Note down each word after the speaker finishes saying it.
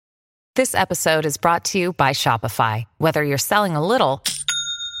This episode is brought to you by Shopify. Whether you're selling a little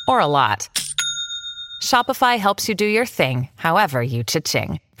or a lot, Shopify helps you do your thing, however you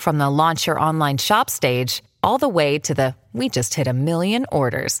cha-ching. From the launch your online shop stage, all the way to the we just hit 1 million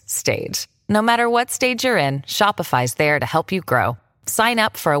orders stage. No matter what stage you're in, Shopify's there to help you grow. Sign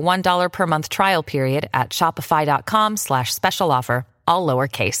up for a $1 per month trial period at shopify.com/special offer, all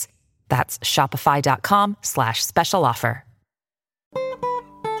lowercase. That's shopify.com/special offer.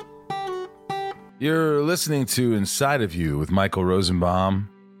 You're listening to Inside of You with Michael Rosenbaum.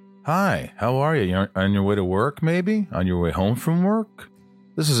 Hi, how are you? You're on your way to work, maybe? On your way home from work?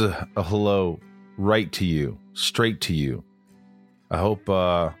 This is a hello right to you, straight to you. I hope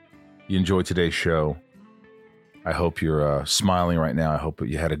you enjoyed today's show. I hope you're smiling right now. I hope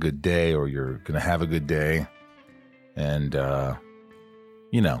you had a good day, or you're going to have a good day. And, trying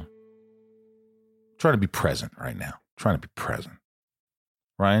to be present right now. Trying to be present.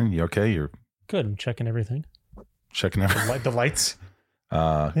 Ryan, you okay? You're good. I'm checking everything. Checking everything. The lights.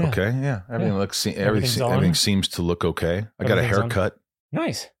 Yeah. Okay. Yeah. Everything seems to look okay. I got a haircut.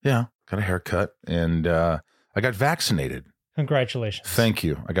 Nice. Yeah. Got a haircut, and I got vaccinated. Congratulations. Thank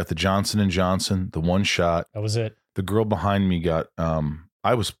you. I got the Johnson & Johnson, the one shot. That was it. The girl behind me got,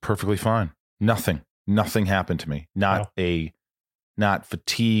 I was perfectly fine. Nothing happened to me. Not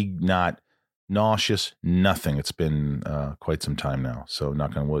fatigue, not nauseous, nothing. It's been quite some time now. So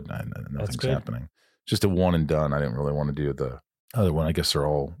knock on wood, nothing's happening. Just a one and done. I didn't really want to do the other one. I guess they're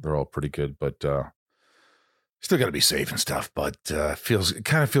all pretty good, but still got to be safe and stuff. But it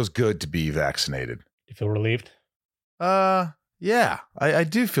kind of feels good to be vaccinated. You feel relieved? Yeah, I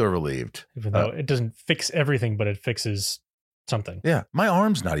do feel relieved. Even though it doesn't fix everything, but it fixes something. Yeah, my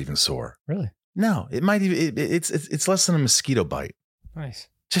arm's not even sore. Really? No, it might even. It's less than a mosquito bite. Nice.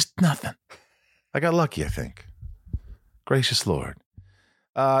 Just nothing. I got lucky, I think. Gracious Lord.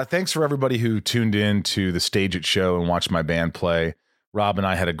 Thanks for everybody who tuned in to the Stage It show and watched my band play. Rob and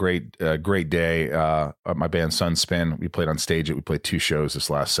I had a great day. My band Sunspin, we played on Stage It. We played 2 shows this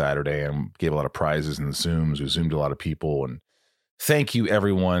last Saturday and gave a lot of prizes in the Zooms. We Zoomed a lot of people. And thank you,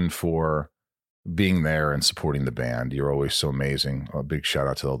 everyone, for being there and supporting the band. You're always so amazing. A big shout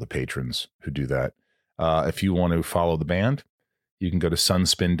out to all the patrons who do that. If you want to follow the band, you can go to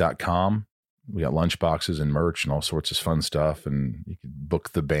sunspin.com. We got lunchboxes and merch and all sorts of fun stuff. And you can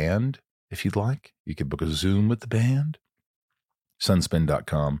book the band if you'd like. You can book a Zoom with the band.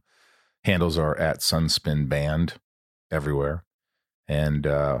 Sunspin.com. Handles are at sunspinband everywhere. And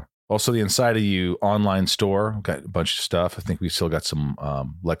also the Inside of You online store. We've got a bunch of stuff. I think we still got some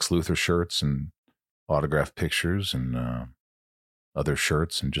Lex Luthor shirts and autographed pictures and other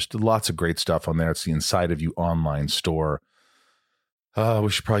shirts and just lots of great stuff on there. It's the Inside of You online store. We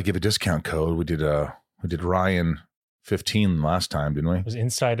should probably give a discount code. We did Ryan 15 last time, didn't we? It was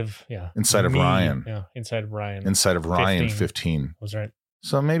inside of Ryan. Yeah, inside of Ryan. Inside of Ryan 15. Was right.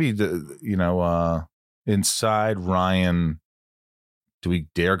 So maybe inside Ryan, do we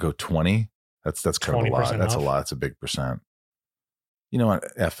dare go 20? That's kind of a lot. That's off. A lot. That's a big percent. You know what?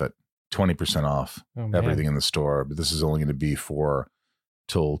 F it. 20% off everything in the store. But this is only going to be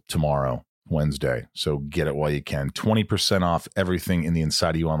till tomorrow, Wednesday. So get it while you can. 20% off everything in the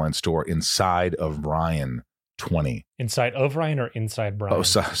Inside of You online store. Inside of Ryan 20. Inside of Ryan or inside Brian? Oh,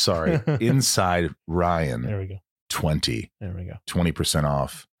 sorry. Inside Ryan. There we go. 20. There we go. 20%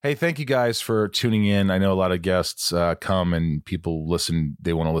 off. Hey, thank you guys for tuning in. I know a lot of guests come and people listen.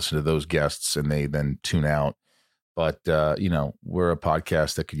 They want to listen to those guests and they then tune out. But, we're a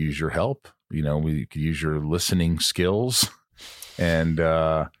podcast that could use your help. We could use your listening skills. And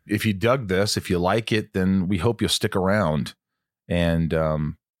if you dug this, if you like it, then we hope you'll stick around and,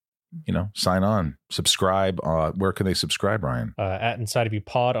 sign on, subscribe. Where can they subscribe, Ryan? At Inside of You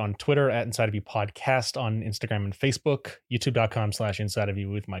Pod on Twitter, at Inside of You Podcast on Instagram and Facebook, youtube.com/Inside of You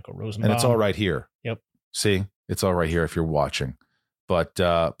with Michael Rosenbaum. And it's all right here. Yep. See, it's all right here if you're watching. But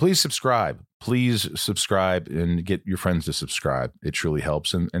please subscribe. Please subscribe and get your friends to subscribe. It truly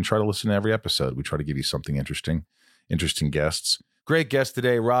helps. And try to listen to every episode. We try to give you something interesting guests. Great guest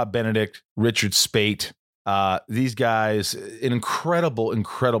today, Rob Benedict, Richard Speight. These guys,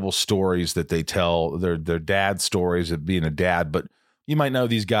 incredible stories that they tell. Their dad stories of being a dad, but you might know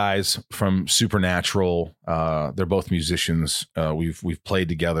these guys from Supernatural. They're both musicians. We've played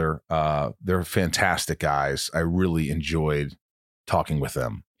together. They're fantastic guys. I really enjoyed talking with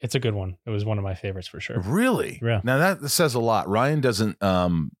them. It's a good one. It was one of my favorites for sure. Really? Yeah. Now that says a lot. Ryan doesn't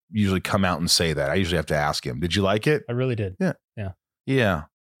usually come out and say that. I usually have to ask him. Did you like it? I really did. Yeah.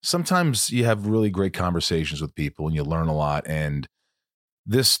 Sometimes you have really great conversations with people and you learn a lot. And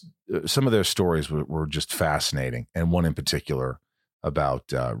some of their stories were just fascinating. And one in particular,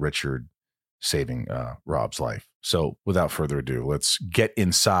 about Richard saving Rob's life. So without further ado, let's get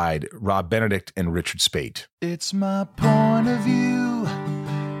inside Rob Benedict and Richard Speight. It's my point of view.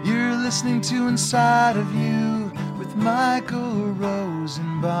 You're listening to Inside of You with Michael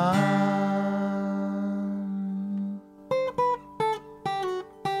Rosenbaum.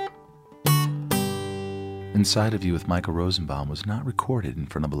 Inside of You with Michael Rosenbaum was not recorded in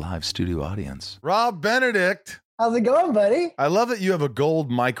front of a live studio audience. Rob Benedict. How's it going, buddy? I love that you have a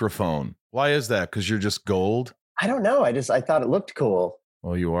gold microphone. Why is that? Because you're just gold? I don't know. I thought it looked cool.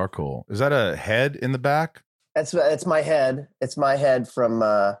 Well, you are cool. Is that a head in the back? It's my head. It's my head from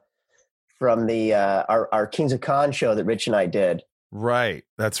the our Kings of Con show that Rich and I did. Right.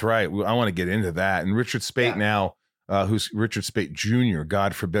 That's right. I want to get into that. And Richard Speight now, who's Richard Speight Jr.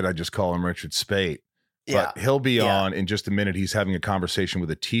 God forbid I just call him Richard Speight. But he'll be on in just a minute. He's having a conversation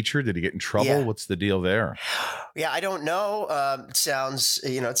with a teacher. Did he get in trouble? Yeah. What's the deal there? Yeah, I don't know. It sounds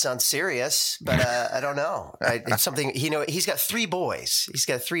serious, but I don't know. It's something, he's got 3 boys.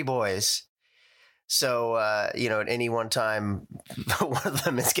 So, at any one time, one of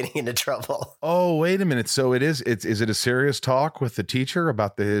them is getting into trouble. Oh, wait a minute. So is it a serious talk with the teacher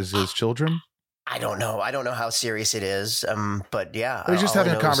about his children? I don't know. I don't know how serious it is. But yeah. He's just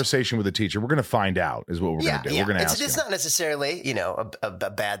having a conversation with the teacher. We're going to find out is what we're going to do. Yeah. We're going to ask It's him. not necessarily, a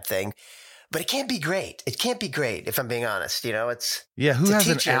bad thing, but it can't be great. It can't be great if I'm being honest. Who has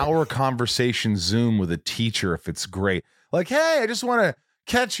an hour conversation Zoom with a teacher if it's great? Like, hey, I just want to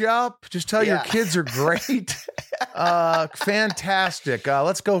catch you up. Just tell your kids are great. Fantastic.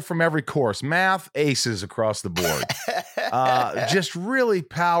 Let's go from every course. Math aces across the board. Just really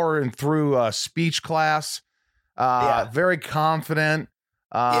powering through speech class. Very confident.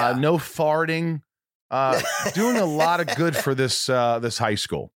 No farting. Doing a lot of good for this high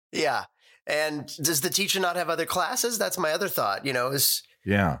school. Yeah. And does the teacher not have other classes? That's my other thought. Is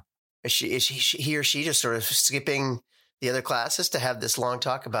he or she just sort of skipping the other classes to have this long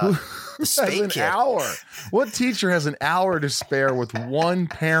talk about the Speight kid? Hour. What teacher has an hour to spare with one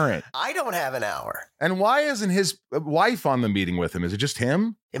parent? I don't have an hour. And why isn't his wife on the meeting with him? Is it just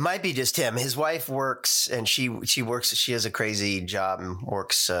him? It might be just him. His wife works, and she works. She has a crazy job and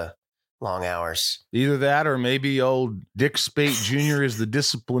works long hours. Either that, or maybe old Dick Speight Jr. is the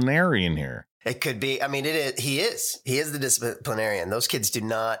disciplinarian here. It could be. I mean, it is. He is the disciplinarian. Those kids do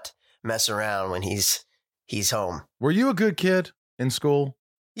not mess around when he's home. Were you a good kid in school?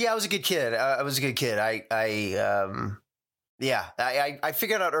 Yeah, I was a good kid. I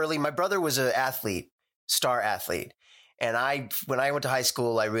figured out early. My brother was an athlete, star athlete. And when I went to high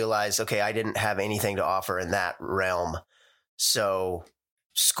school, I realized, okay, I didn't have anything to offer in that realm. So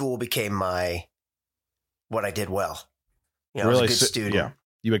school became what I did well. I was a good student. Yeah.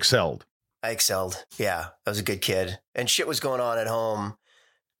 You excelled. I excelled. Yeah. I was a good kid. And shit was going on at home.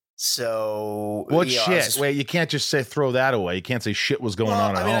 So what shit? Wait, you can't just throw that away. You can't say shit was going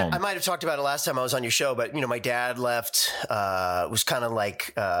on at home. I might have talked about it last time I was on your show, but my dad left. It was kind of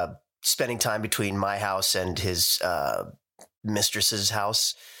like spending time between my house and his mistress's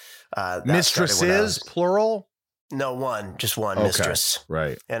house. Mistresses, plural? No, just one mistress.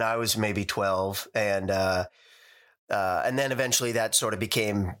 Right. And I was maybe 12, and then eventually that sort of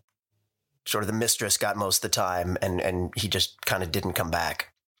became sort of the mistress got most of the time, and he just kind of didn't come back.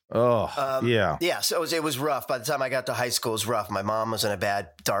 Oh, yeah. Yeah. So it was rough. By the time I got to high school, it was rough. My mom was in a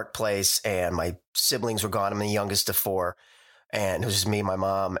bad, dark place, and my siblings were gone. I'm the youngest of 4, and it was just me and my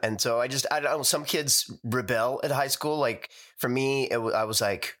mom. And so I don't know, some kids rebel at high school. Like for me, I was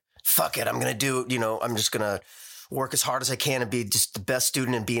like, fuck it. I'm going to do, I'm just going to work as hard as I can and be just the best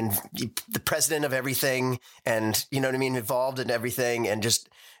student and being the president of everything. And you know what I mean? Involved in everything and just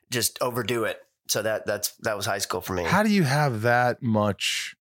overdo it. So that was high school for me. How do you have that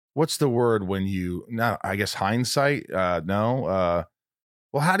much? What's the word when you, not, I guess, hindsight? No.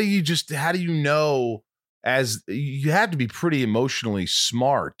 Well, how do you know, as you had to be pretty emotionally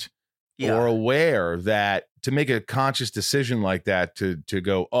smart or aware that to make a conscious decision like that to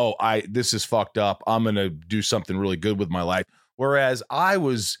go, this is fucked up. I'm going to do something really good with my life. Whereas I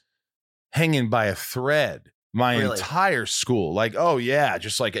was hanging by a thread my entire school. Like,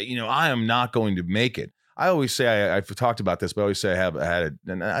 just like, I am not going to make it. I always say, I've talked about this, but I always say I had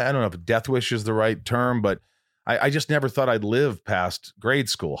and I don't know if death wish is the right term, but I just never thought I'd live past grade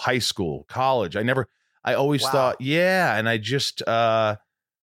school, high school, college. I always thought, and I didn't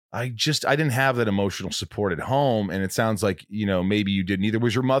have that emotional support at home. And it sounds like, maybe you didn't either.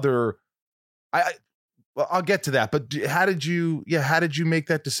 Was your mother, I'll get to that, but how did you make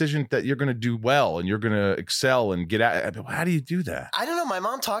that decision that you're going to do well and you're going to excel and get out? How do you do that? I don't know. My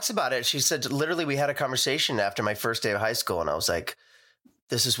mom talks about it. She said, literally, we had a conversation after my first day of high school. And I was like,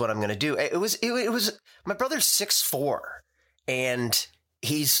 this is what I'm going to do. It was my brother's 6'4", and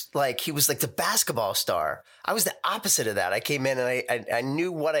he was like the basketball star. I was the opposite of that. I came in and I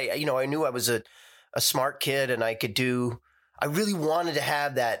knew I knew I was a smart kid and I really wanted to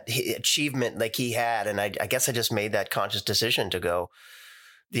have that achievement like he had. And I guess I just made that conscious decision to go,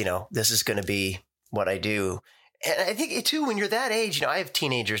 this is going to be what I do. And I think too, when you're that age, I have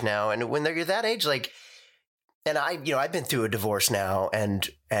teenagers now, and when you're that age, like, and I've been through a divorce now, and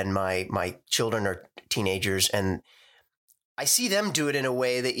my children are teenagers, and I see them do it in a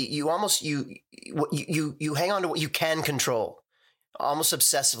way that you hang on to what you can control, almost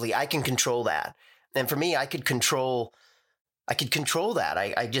obsessively. I can control that, and for me, I could control that.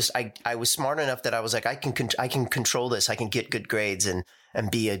 I was smart enough that I was like, I can control this. I can get good grades and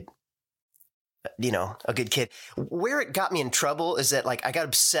be a good kid. Where it got me in trouble is that like I got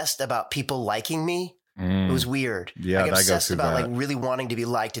obsessed about people liking me. It was weird. Yeah, I got obsessed about that. like really wanting to be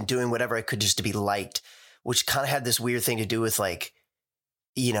liked and doing whatever I could just to be liked, which kind of had this weird thing to do with like,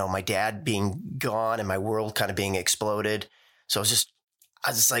 my dad being gone and my world kind of being exploded. So I was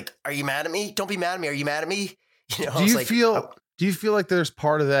just like, are you mad at me? Don't be mad at me. Are you mad at me? Do you feel like there's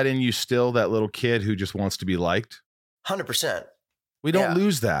part of that in you still, that little kid who just wants to be liked? 100%. We don't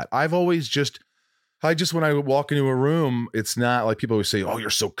lose that. When I walk into a room, it's not like people always say, oh,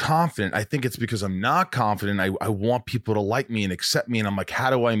 you're so confident. I think it's because I'm not confident. I want people to like me and accept me. And I'm like, how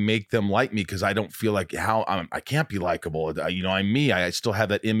do I make them like me? Because I don't feel like I can't be likable. I'm me. I still have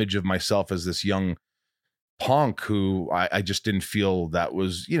that image of myself as this young punk who I just didn't feel that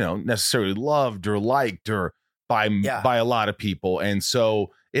was, necessarily loved or liked or by a lot of people. And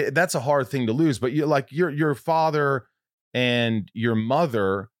so that's a hard thing to lose. But your father and your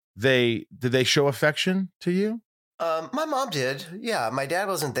mother, did they show affection to you? My mom did. Yeah. My dad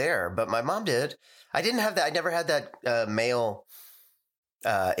wasn't there, but my mom did. I didn't have that. I never had that male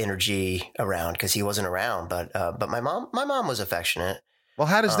energy around because he wasn't around. But my mom was affectionate. Well,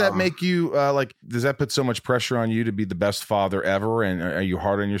 how does that make you does that put so much pressure on you to be the best father ever? And are you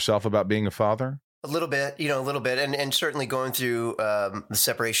hard on yourself about being a father? A little bit. And certainly going through the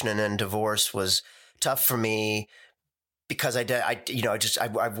separation and then divorce was tough for me. Because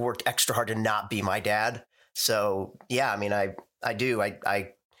I've worked extra hard to not be my dad. So yeah, I mean, I do. I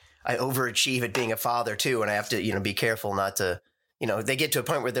overachieve at being a father too. And I have to, be careful not to, they get to a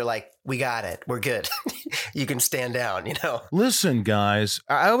point where they're like, we got it. We're good. You can stand down, Listen, guys,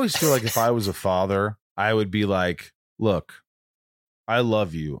 I always feel like if I was a father, I would be like, look, I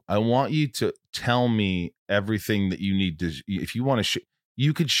love you. I want you to tell me everything that you need to, if you want to,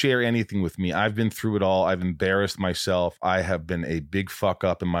 you could share anything with me. I've been through it all. I've embarrassed myself. I have been a big fuck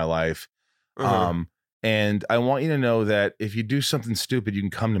up in my life. And I want you to know that if you do something stupid, you can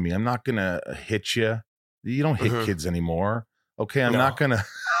come to me. I'm not going to hit you. You don't hit kids anymore. Okay. I'm not going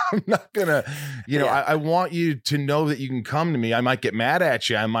to, I want you to know that you can come to me. I might get mad at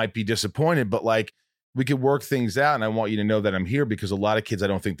you. I might be disappointed, but like we could work things out. And I want you to know that I'm here because a lot of kids, I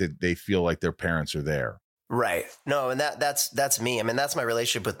don't think that they feel like their parents are there. Right. No, and that's me. I mean, that's my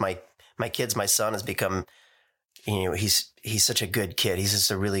relationship with my kids. My son has become, he's such a good kid. He's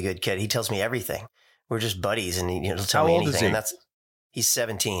just a really good kid. He tells me everything. We're just buddies, and he'll tell me anything. And he's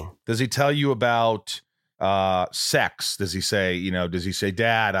 17. Does he tell you about sex? Does he say,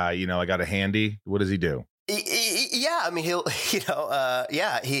 Dad, I got a handy? What does he do? Yeah, I mean, he'll, he's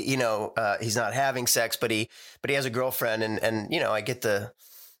not having sex, but he has a girlfriend, and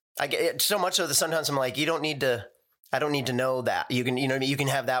I get it so much so that sometimes I'm like, I don't need to know that. You can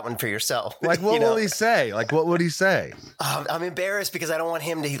have that one for yourself. Like, what will he say? Like, what would he say? I'm embarrassed because I don't want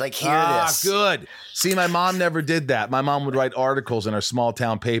him to hear this. Good. See, my mom never did that. My mom would write articles in our small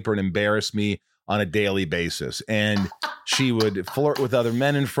town paper and embarrass me on a daily basis. And she would flirt with other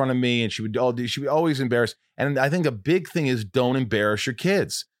men in front of me, and she would always embarrass. And I think a big thing is don't embarrass your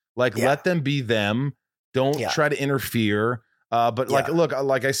kids. Like, let them be them. Don't try to interfere. But look,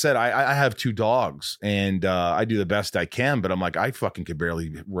 like I said, I have 2 dogs, and I do the best I can, but I'm like, I fucking could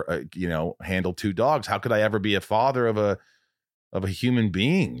barely, handle 2 dogs. How could I ever be a father of a human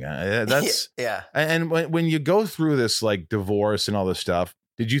being? That's And when you go through this like divorce and all this stuff,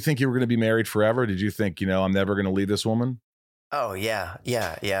 did you think you were going to be married forever? Did you think, I'm never going to leave this woman? Oh yeah.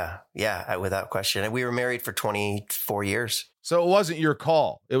 Without question. And we were married for 24 years. So it wasn't your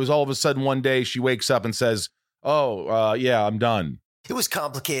call. It was all of a sudden one day she wakes up and says, I'm done. It was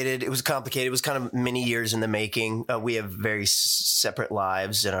complicated. It was kind of many years in the making. We have very separate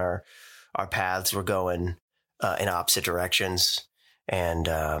lives, and our paths were going in opposite directions. And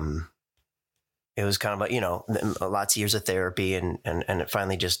it was kind of lots of years of therapy, and it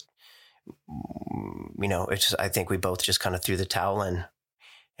finally just, it's just, I think we both just kind of threw the towel in.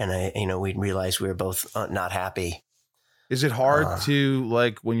 we realized we were both not happy. Is it hard to,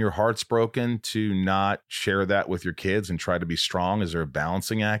 like, when your heart's broken, to not share that with your kids and try to be strong? Is there a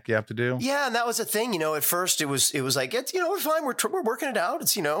balancing act you have to do? Yeah, and that was the thing. At first it was like, it's, we're fine. We're working it out.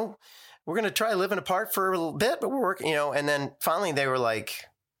 It's, we're going to try living apart for a little bit, but we're working, and then finally they were like,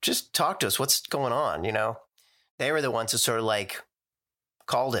 just talk to us. What's going on? They were the ones that sort of like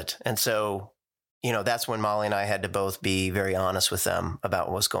called it. And so, that's when Molly and I had to both be very honest with them about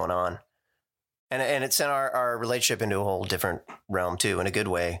what was going on. And it sent our relationship into a whole different realm too, in a good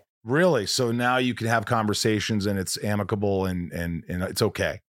way. Really? So now you can have conversations and it's amicable and it's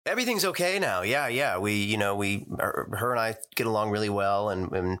okay. Everything's okay now. Yeah. Her and I get along really well,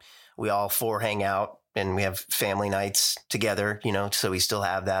 and we all four hang out and we have family nights together, so we still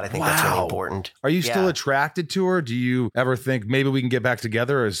have that. I think that's really important. Are you still attracted to her? Do you ever think maybe we can get back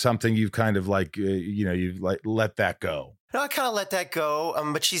together, or is something you've kind of like, you've like let that go? No, I kind of let that go.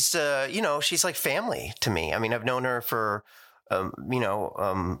 But she's, she's like family to me. I mean, I've known her for,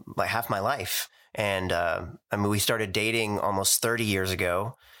 like half my life. And, we started dating almost 30 years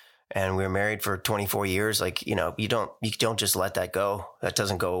ago, and we were married for 24 years. Like, you don't just let that go. That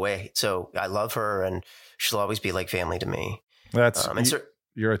doesn't go away. So I love her, and she'll always be like family to me. That's,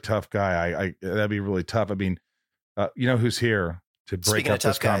 you're a tough guy. That'd be really tough. I mean, who's here to break up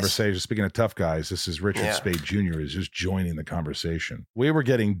this conversation? Speaking of tough guys, this is Richard Speight Jr. is just joining the conversation. We were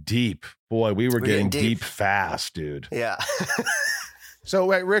getting deep. Boy, we were getting deep fast, dude. Yeah. So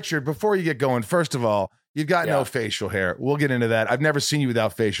wait, Richard, before you get going, first of all, you've got no facial hair. We'll get into that. I've never seen you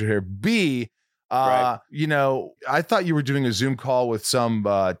without facial hair. B, right. I thought you were doing a Zoom call with some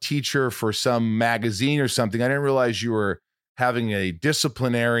teacher for some magazine or something. I didn't realize you were having a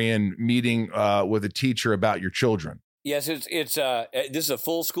disciplinarian meeting with a teacher about your children. Yes, it's this is a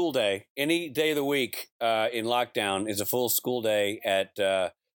full school day. Any day of the week in lockdown is a full school day at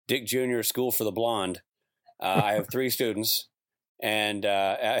Dick Jr. School for the Blonde. I have 3 students, and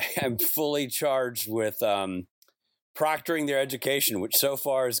I'm fully charged with proctoring their education, which so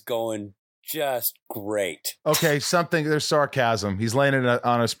far is going just great. Okay, there's sarcasm. He's laying it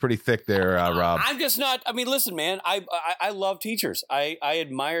on us pretty thick there, Rob. I'm just not. I mean, listen, man. I love teachers. I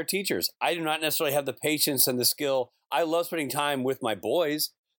admire teachers. I do not necessarily have the patience and the skill. I love spending time with my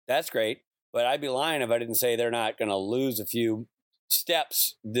boys. That's great. But I'd be lying if I didn't say they're not going to lose a few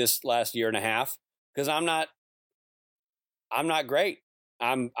steps this last year and a half, because I'm not great.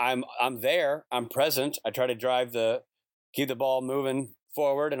 I'm there. I'm present. I try to keep the ball moving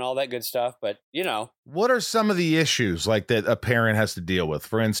forward and all that good stuff. But what are some of the issues like that a parent has to deal with?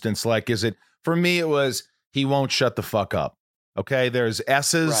 For instance, like, for me, it was, he won't shut the fuck up. Okay. There's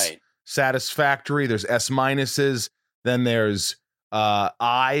S's, right. Satisfactory. There's S minuses. Then there's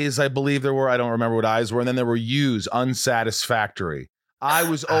I's, I believe there were. I don't remember what I's were. And then there were U's, unsatisfactory. I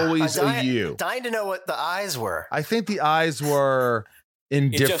was always a U. Dying to know what the I's were. I think the I's were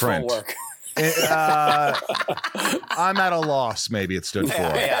indifferent. It just won't work. I'm at a loss, maybe it stood for.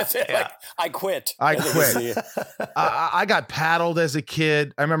 Yeah. Like, I quit. I got paddled as a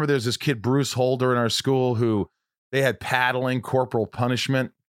kid. I remember there's this kid, Bruce Holder, in our school who they had paddling, corporal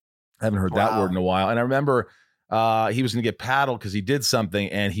punishment. I haven't heard that word in a while. And I remember he was going to get paddled because he did something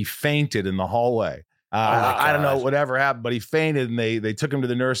and he fainted in the hallway. I don't know whatever happened, but he fainted, and they took him to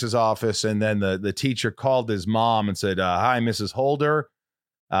the nurse's office. And then the teacher called his mom and said, "Hi, Mrs. Holder.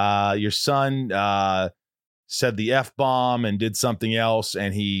 Your son said the F-bomb and did something else,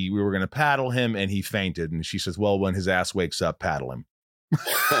 and we were going to paddle him, and he fainted." And she says, "Well, when his ass wakes up, paddle him."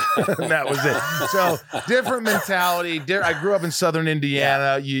 And that was it. So different mentality. I grew up in Southern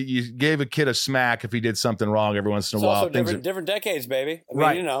Indiana. You gave a kid a smack if he did something wrong every once in a while. Also different decades, baby.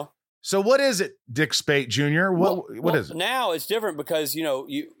 I mean, right. So what is it, Dick Speight Jr.? What is it? Now it's different because,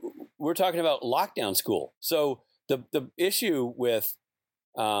 we're talking about lockdown school. So the issue with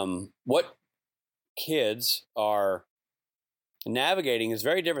what kids are navigating is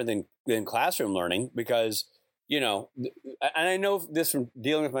very different than classroom learning because, and I know this from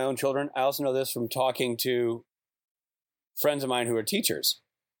dealing with my own children. I also know this from talking to friends of mine who are teachers.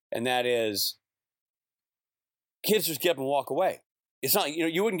 And that is, kids just get up and walk away. It's not,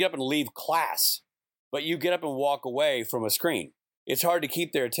 you wouldn't get up and leave class, but you get up and walk away from a screen. It's hard to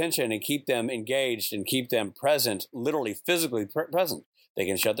keep their attention and keep them engaged and keep them present, literally physically present. They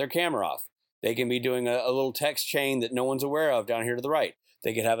can shut their camera off. They can be doing a little text chain that no one's aware of down here to the right.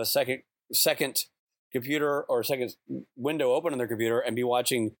 They could have a second computer or second window open on their computer and be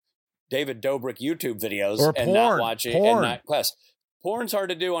watching David Dobrik YouTube videos and not watching and not class. porn's hard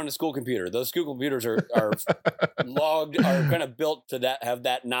to do on a school computer. Those school computers are logged, are kind of built to have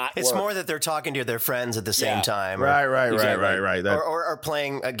that not It's work. more that they're talking to their friends at the same time. Right. Or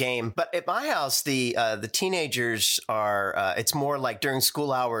playing a game. But at my house, the teenagers are, it's more like during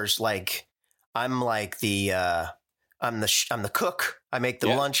school hours, like I'm like I'm the cook. I make the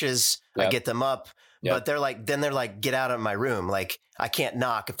lunches. Yep. I get them up. Yep. But they're like, get out of my room. Like I can't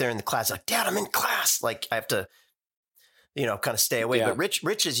knock if they're in the class. Like, Dad, I'm in class. Like I have to, kind of stay away. Yeah. But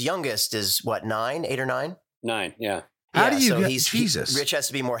Rich's youngest is what, 8 or 9? 9. Yeah. How do you, Jesus? Rich has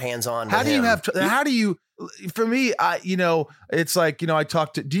to be more hands-on. How do you, for me, it's like,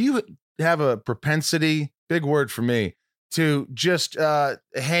 do you have a propensity, big word for me, to just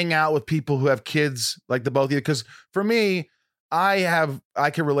hang out with people who have kids like the both of you? Because for me, I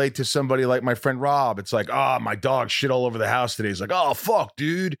can relate to somebody like my friend Rob. It's like, my dog shit all over the house today. He's like, oh, fuck,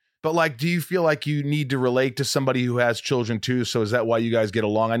 dude. But like, do you feel like you need to relate to somebody who has children too? So is that why you guys get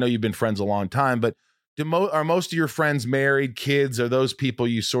along? I know you've been friends a long time, but are most of your friends married, kids? Are those people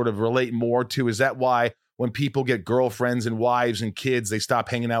you sort of relate more to? Is that why when people get girlfriends and wives and kids, they stop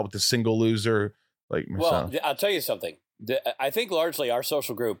hanging out with the single loser like myself? Well, I'll tell you something. I think largely our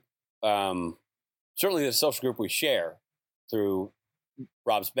social group, certainly the social group we share through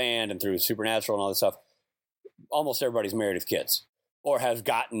Rob's band and through Supernatural and all this stuff, almost everybody's married with kids or has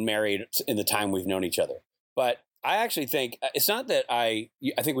gotten married in the time we've known each other. But I actually think it's not that I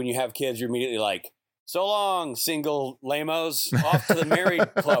think when you have kids, you're immediately like, so long, single lamos, off to the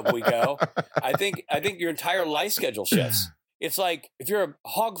married club we go. I think your entire life schedule shifts. It's like if you're a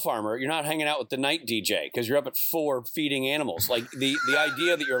hog farmer, you're not hanging out with the night DJ because you're up at 4 feeding animals. Like the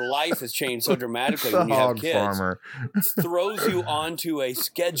idea that your life has changed so dramatically when you have kids throws you onto a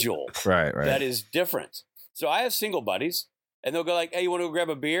schedule right. that is different. So I have single buddies, and they'll go like, "Hey, you want to go grab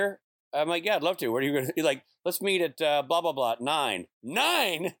a beer?" I'm like, "Yeah, I'd love to." Where are you going to? Like, let's meet at blah blah blah 9.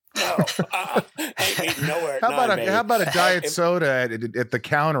 9? No, ain't nowhere. How about a diet soda at the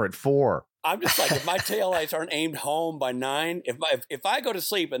counter at 4? I'm just like, if my taillights aren't aimed home by 9, if I go to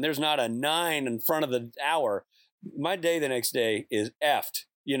sleep and there's not a 9 in front of the hour, my day the next day is effed.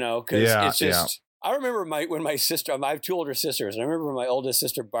 Because it's just. Yeah. I remember when my sister. I have 2 older sisters, and I remember when my oldest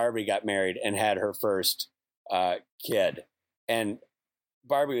sister Barbie got married and had her first kid, and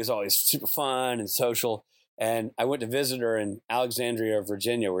Barbie was always super fun and social. And I went to visit her in Alexandria,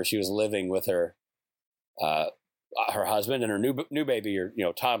 Virginia, where she was living with her husband and her new baby, or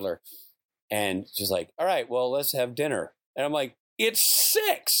toddler. And she's like, "All right, well, let's have dinner." And I'm like, "It's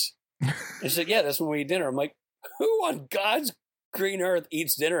 6." And she said, "Yeah, that's when we eat dinner." I'm like, "Who on God's green earth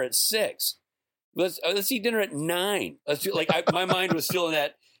eats dinner at 6? Let's eat dinner at 9." Let's do my mind was still in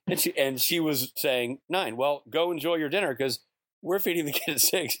that, and she was saying 9. Well, go enjoy your dinner because we're feeding the kid at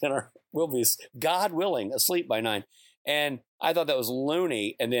 6, and we'll be, God willing, asleep by 9. And I thought that was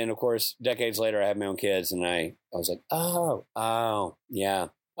loony. And then, of course, decades later, I had my own kids, and I was like, oh, yeah,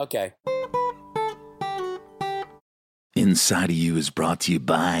 okay. Inside of You is brought to you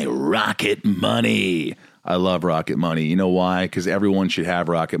by Rocket Money. I love Rocket Money. You know why? Because everyone should have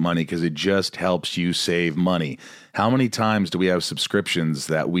Rocket Money because it just helps you save money. How many times do we have subscriptions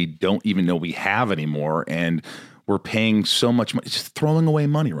that we don't even know we have anymore, and we're paying so much money, just throwing away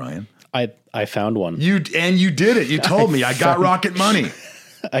money, Ryan? I found one. You did it. You told me. I got Rocket Money.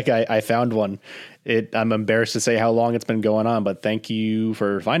 I found one. I'm embarrassed to say how long it's been going on, but thank you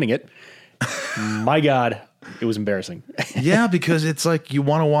for finding it. My God, it was embarrassing. Yeah, because it's like you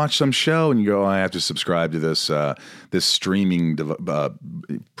want to watch some show and you go, I have to subscribe to this streaming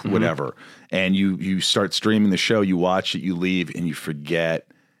whatever. And you start streaming the show, you watch it, you leave, and you forget.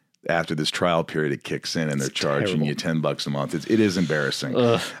 After this trial period, it kicks in and they're charging you $10 a month. It is embarrassing.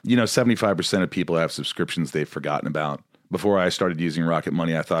 75% of people have subscriptions they've forgotten about. Before I started using Rocket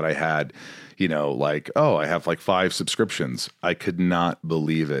Money, I thought I had, I have like 5 subscriptions. I could not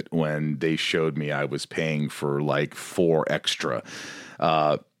believe it when they showed me I was paying for like 4 extra.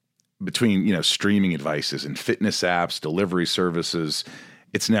 Between, streaming devices and fitness apps, delivery services,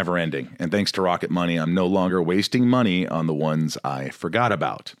 it's never ending. And thanks to Rocket Money, I'm no longer wasting money on the ones I forgot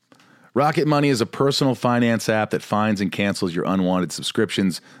about. Rocket Money is a personal finance app that finds and cancels your unwanted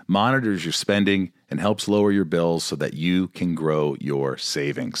subscriptions, monitors your spending, and helps lower your bills so that you can grow your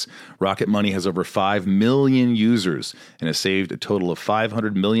savings. Rocket Money has over 5 million users and has saved a total of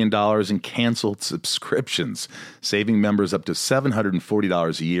 $500 million in canceled subscriptions, saving members up to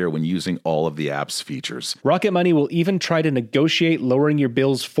 $740 a year when using all of the app's features. Rocket Money will even try to negotiate lowering your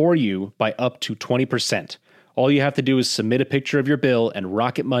bills for you by up to 20%. All you have to do is submit a picture of your bill, and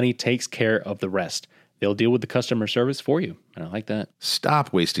Rocket Money takes care of the rest. They'll deal with the customer service for you, and I like that.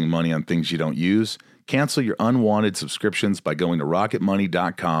 Stop wasting money on things you don't use. Cancel your unwanted subscriptions by going to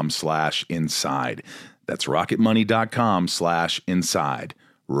rocketmoney.com/inside. That's rocketmoney.com/inside.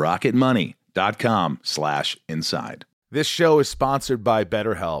 rocketmoney.com/inside. This show is sponsored by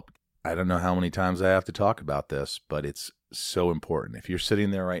BetterHelp. I don't know how many times I have to talk about this, but it's so important. If you're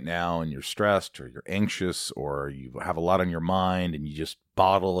sitting there right now and you're stressed or you're anxious or you have a lot on your mind and you just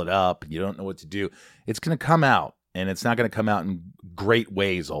bottle it up and you don't know what to do, it's going to come out, and it's not going to come out in great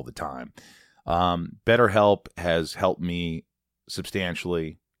ways all the time. BetterHelp has helped me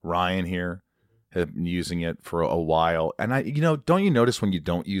substantially. Ryan here has been using it for a while. And don't you notice when you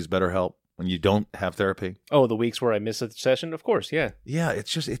don't use BetterHelp, when you don't have therapy? Oh, the weeks where I miss a session? Of course, yeah. Yeah,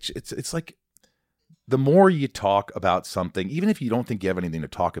 it's like the more you talk about something, even if you don't think you have anything to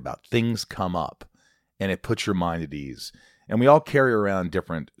talk about, things come up and it puts your mind at ease. And we all carry around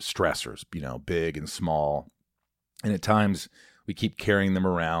different stressors, big and small. And at times we keep carrying them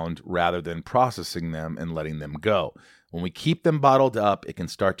around rather than processing them and letting them go. When we keep them bottled up, it can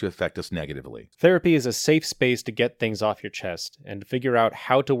start to affect us negatively. Therapy is a safe space to get things off your chest and to figure out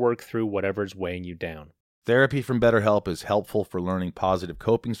how to work through whatever's weighing you down. Therapy from BetterHelp is helpful for learning positive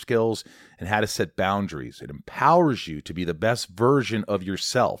coping skills and how to set boundaries. It empowers you to be the best version of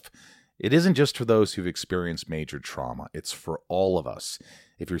yourself. It isn't just for those who've experienced major trauma. It's for all of us.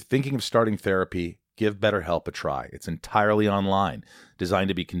 If you're thinking of starting therapy, give BetterHelp a try. It's entirely online, designed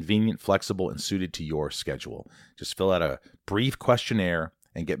to be convenient, flexible, and suited to your schedule. Just fill out a brief questionnaire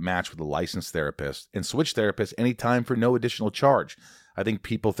and get matched with a licensed therapist, and switch therapists anytime for no additional charge. I think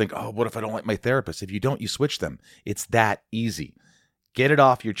people think, oh, what if I don't like my therapist? If you don't, you switch them. It's that easy. Get it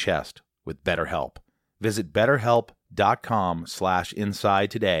off your chest with BetterHelp. Visit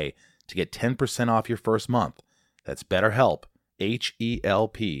BetterHelp.com/inside today to get 10% off your first month. That's BetterHelp,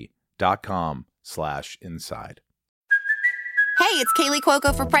 HELP.com/inside. Hey, it's Kaylee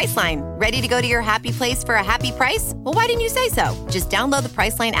Cuoco for Priceline. Ready to go to your happy place for a happy price? Well, why didn't you say so? Just download the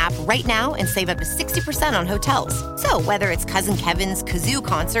Priceline app right now and save up to 60% on hotels. So whether it's Cousin Kevin's Kazoo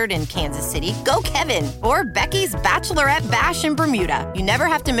Concert in Kansas City, go Kevin, or Becky's Bachelorette Bash in Bermuda, you never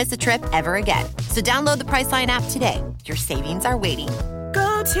have to miss a trip ever again. So download the Priceline app today. Your savings are waiting.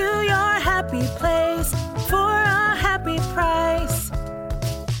 Go to your happy place for a happy price.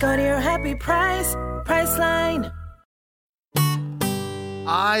 Go to your happy price, Priceline.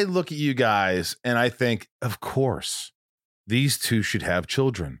 I look at you guys and I think, of course, these two should have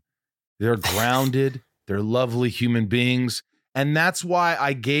children. They're grounded. They're lovely human beings. And that's why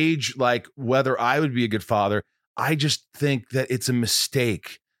I gauge whether I would be a good father. I just think that it's a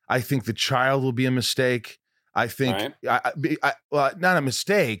mistake. I think the child will be a mistake. I think, not a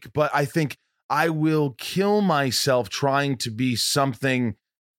mistake, but I think I will kill myself trying to be something,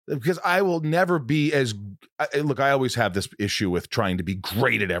 because I will never be as, look, I always have this issue with trying to be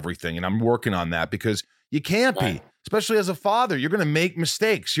great at everything, and I'm working on that, because you can't be, especially as a father. You're going to make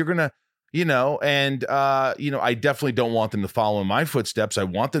mistakes. You're going to, I definitely don't want them to follow in my footsteps. I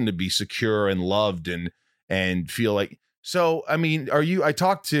want them to be secure and loved and feel like, so, I mean, I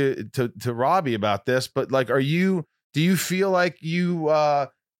talked to Robbie about this, but do you feel like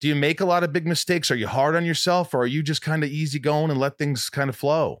do you make a lot of big mistakes? Are you hard on yourself, or are you just kind of easygoing and let things kind of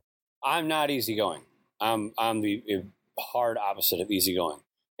flow? I'm not easygoing. I'm the hard opposite of easygoing.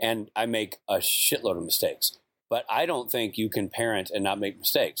 And I make a shitload of mistakes. But I don't think you can parent and not make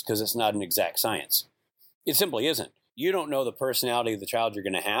mistakes, because it's not an exact science. It simply isn't. You don't know the personality of the child you're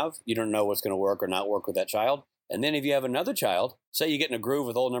going to have. You don't know what's going to work or not work with that child. And then if you have another child, say you get in a groove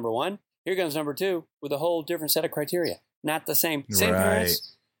with old number one, here comes number two with a whole different set of criteria. Not the same. Same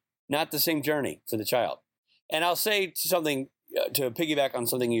parents, not the same journey for the child. And I'll say something to piggyback on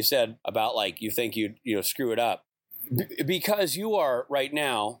something you said about you think you'd screw it up. Because you are right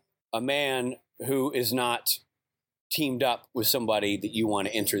now a man who is not teamed up with somebody that you want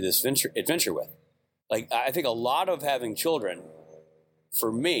to enter this adventure with. I think a lot of having children,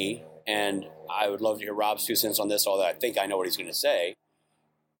 for me, and I would love to hear Rob's 2 cents on this, although I think I know what he's going to say,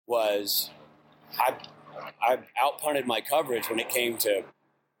 was I outpunted my coverage when it came to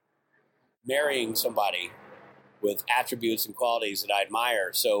marrying somebody with attributes and qualities that I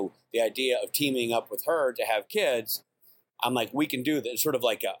admire. So the idea of teaming up with her to have kids, I'm like, we can do this. Sort of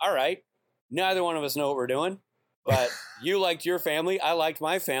all right, neither one of us know what we're doing, but you liked your family, I liked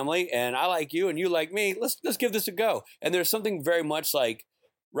my family, and I like you and you like me. Let's give this a go. And there's something very much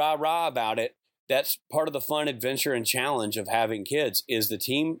rah-rah about it. That's part of the fun, adventure, and challenge of having kids is the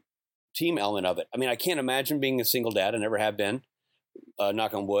team element of it. I mean, I can't imagine being a single dad. I never have been,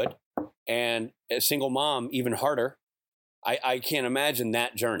 knock on wood. And a single mom, even harder. I can't imagine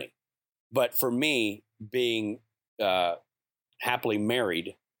that journey. But for me, being happily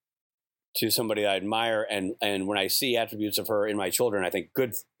married to somebody I admire. And when I see attributes of her in my children, I think,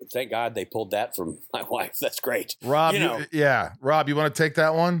 good, thank God they pulled that from my wife. That's great. Rob, Rob, you want to take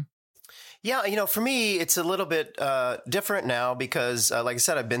that one? Yeah, for me, it's a little bit different now because, like I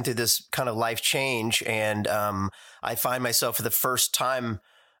said, I've been through this kind of life change, and I find myself for the first time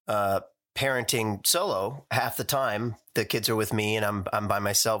parenting solo. Half the time, the kids are with me, and I'm by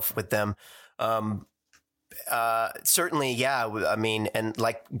myself with them. Certainly, yeah. I mean, and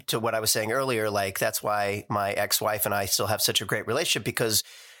like to what I was saying earlier, like that's why my ex-wife and I still have such a great relationship, because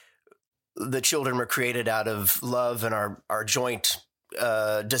the children were created out of love and our joint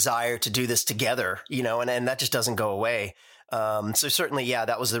desire to do this together, and that just doesn't go away. So certainly, yeah,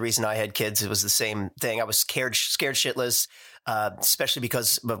 that was the reason I had kids. It was the same thing. I was scared shitless, especially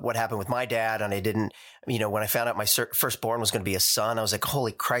because of what happened with my dad. And I didn't, when I found out my firstborn was going to be a son, I was like,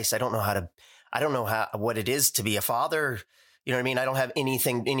 holy Christ, I don't know what it is to be a father. You know what I mean? I don't have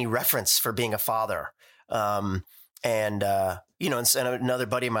any reference for being a father. And another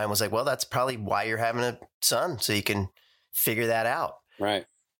buddy of mine was like, well, that's probably why you're having a son, so you can figure that out. Right.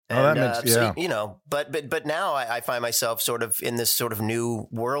 And, but now I find myself sort of in this sort of new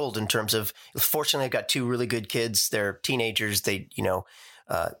world in terms of, fortunately, I've got two really good kids. They're teenagers. They're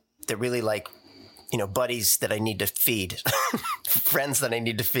really like, buddies that I need to feed, friends that I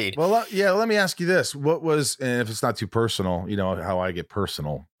need to feed. Well, let me ask you this. What was, and if it's not too personal, how I get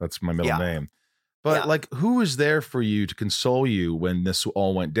personal, that's my middle name. But who was there for you to console you when this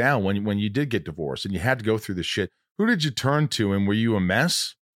all went down, when you did get divorced and you had to go through this shit? Who did you turn to, and were you a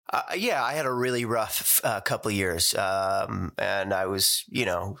mess? I had a really rough couple of years. And I was,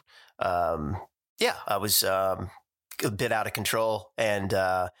 I was a bit out of control. And,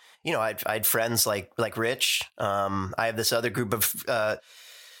 I had friends like Rich. I have this other group of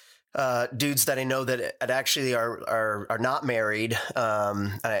dudes that I know that actually are not married.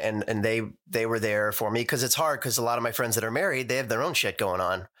 And they were there for me, because it's hard, because a lot of my friends that are married, they have their own shit going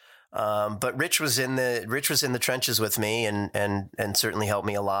on. But Rich was in the trenches with me and certainly helped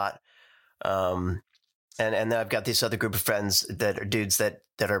me a lot. And then I've got this other group of friends that are dudes that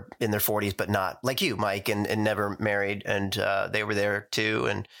are in their 40s, but not like you, Mike, and never married. And, they were there too.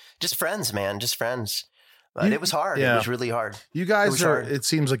 And just friends, man, just friends. But it was hard. Yeah. It was really hard. You guys it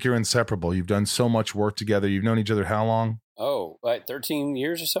seems like you're inseparable. You've done so much work together. You've known each other how long? Oh, 13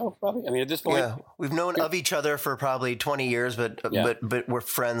 years or so, probably. I mean, at this point, yeah, we've known of each other for probably 20 years, but we're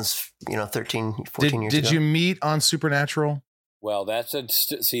friends, 13, 14 years ago. Did you meet on Supernatural? Well, there's a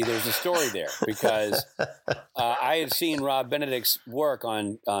story there, because I had seen Rob Benedict's work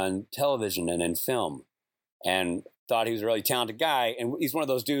on television and in film, and thought he was a really talented guy. And he's one of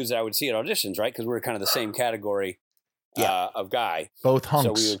those dudes that I would see at auditions, right? Because we're kind of the same category of guy. Both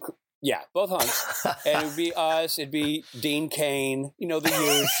hunks. So both hunks. And it would be us. It'd be Dean Cain,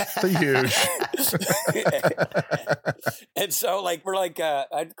 the huge. And so we're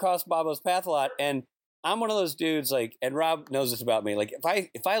I'd cross Bobo's path a lot. And I'm one of those dudes, and Rob knows this about me.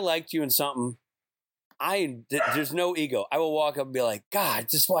 If I liked you in something, there's no ego. I will walk up and be like, God,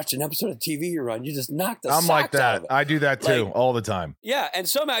 just watch an episode of TV you're on. You just knocked the socks like that. Out of it. I do that too, all the time. Yeah, and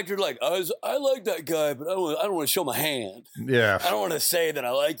some actors are like, I like that guy, but I don't want to show my hand. Yeah. I don't want to say that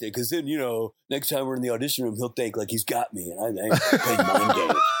I liked it, because then, next time we're in the audition room, he'll think he's got me, and I play mind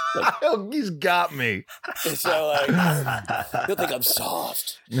game. He's got me. So he'll think I'm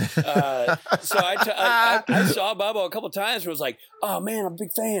soft. So I saw Bobo a couple of times where it was like, oh man, I'm a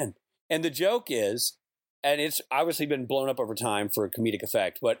big fan. And the joke is, and it's obviously been blown up over time for a comedic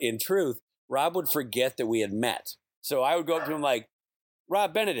effect, but in truth, Rob would forget that we had met. So I would go up to him like,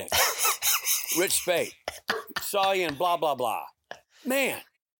 Rob Benedict, Rich Speight, saw you and blah, blah, blah. Man,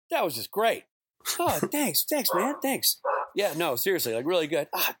 that was just great. Oh, thanks, man, thanks. Yeah, no, seriously, really good.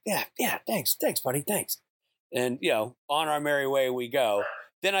 Yeah, thanks, buddy, thanks. And, on our merry way we go.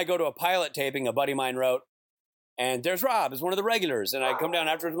 Then I go to a pilot taping a buddy of mine wrote, and there's Rob as one of the regulars. And I come down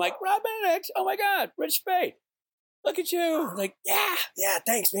afterwards, I'm like, Rob Benedict, oh my God, Rich Speight, look at you. Like, yeah,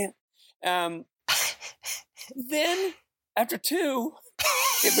 thanks, man. Then after 2,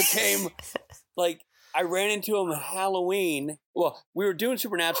 it became I ran into him at Halloween. Well, we were doing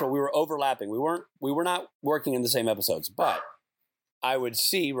Supernatural. We were overlapping. We were not working in the same episodes, but I would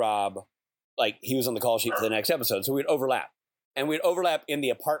see Rob, he was on the call sheet for the next episode. So we'd overlap. And we'd overlap in the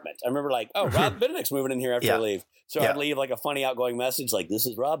apartment. I remember Rob Benedict's moving in here after I leave. So I'd leave a funny outgoing message this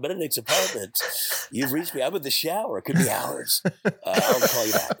is Rob Benedict's apartment. You've reached me. I'm in the shower. It could be hours. I'll call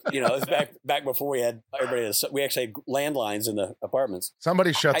you back. It was back before we had everybody. We actually had landlines in the apartments.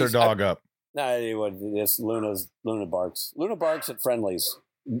 Somebody shut their dog up. No, it's Luna barks. Luna barks at friendlies.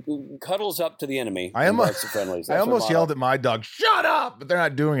 Cuddles up to the enemy. I almost yelled at my dog, shut up, but they're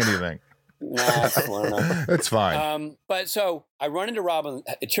not doing anything. Nah, That's fine. But so I run into Robin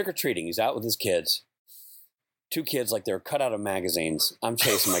trick or treating. He's out with his kids. 2 kids like they're cut out of magazines. I'm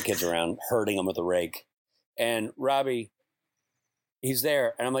chasing my kids around, herding them with a rake. And Robbie, he's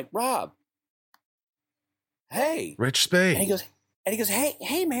there, and I'm like, Rob, hey, Rich Speight. And he goes,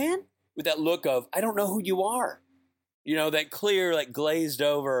 hey, man, with that look of I don't know who you are, that clear, like glazed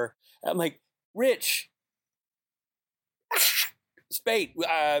over. I'm like, Rich, Speight,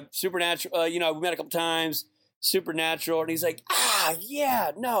 Supernatural. We met a couple times, Supernatural, and he's like,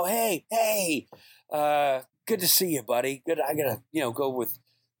 yeah, no, hey, good to see you, buddy. Good, I gotta, go with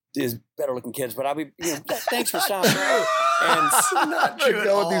these better looking kids, but I'll be, thanks for stopping through. And not true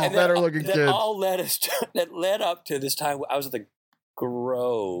go with these better looking kids. That led up to this time. I was at the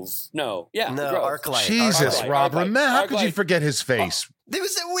Grove. No, the Grove. Arclight. Jesus, Arclight. Rob, how Arclight. could you forget his face? None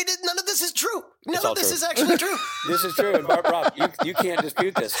of this is true. None all of this true. is actually true. This is true. And Rob, you can't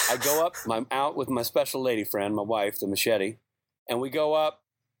dispute this. I go up, I'm out with my special lady friend, my wife, the Machete, and we go up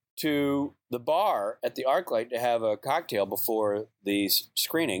to the bar at the Arclight to have a cocktail before the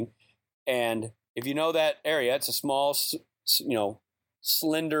screening. And if you know that area, it's a small,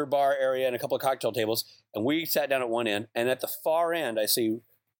 slender bar area and a couple of cocktail tables. And we sat down at one end, and at the far end, I see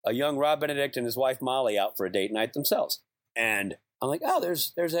a young Rob Benedict and his wife Molly out for a date night themselves. And I'm like, oh,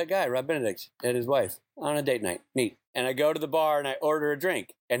 there's that guy, Rob Benedict, and his wife on a date night. Neat. And I go to the bar and I order a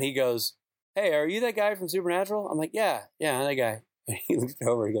drink. And he goes, hey, are you that guy from Supernatural? I'm like, yeah, I'm that guy. And he looks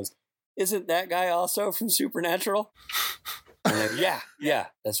over, he goes, isn't that guy also from Supernatural? I'm like, yeah,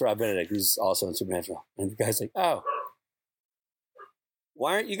 that's Rob Benedict. He's also in Supernatural. And the guy's like, oh,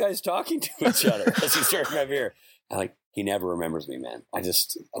 why aren't you guys talking to each other? Because he's drinking my beer. I'm like, he never remembers me, man. I'm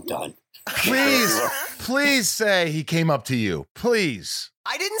done. Please say he came up to you. Please.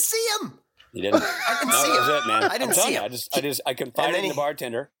 I didn't see him. You didn't? I didn't see That was him. it, man. I didn't see him. I confided in the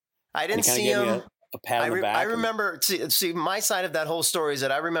bartender. I didn't see Gave him. me a pat on the back. I remember, see, my side of that whole story is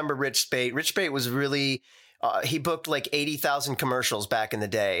that I remember Rich Speight. Rich Speight was really, he booked like 80,000 commercials back in the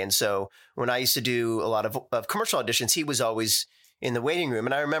day. And so when I used to do a lot of commercial auditions, he was always in the waiting room.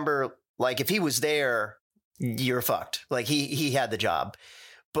 And I remember, like, if he was there, you're fucked. Like, he had the job.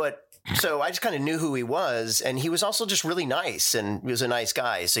 But so I just kind of knew who he was. And he was also just really nice, and he was a nice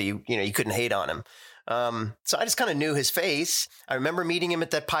guy. So you couldn't hate on him. So I just kind of knew his face. I remember meeting him at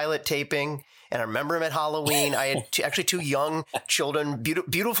that pilot taping, and I remember him at Halloween. I had actually 2 young children,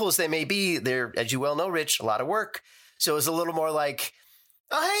 beautiful as they may be. They're, as you well know, Rich, a lot of work. So it was a little more like,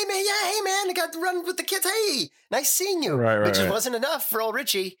 oh, hey man, I got to run with the kids. Hey, nice seeing you. Right. Which wasn't enough for old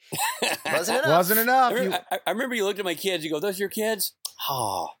Richie. Wasn't enough. I remember you looked at my kids. You go, those your kids?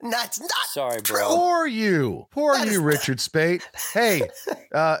 Oh, That's not sorry, bro. Poor you, Richard Speight. Hey,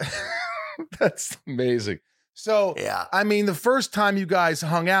 that's amazing. So, yeah. I mean, the first time you guys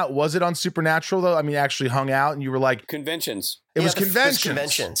hung out, was it on Supernatural though? I mean, actually hung out, and you were like conventions. It was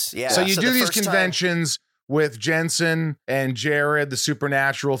conventions. Yeah. So you do these conventions with Jensen and Jared, the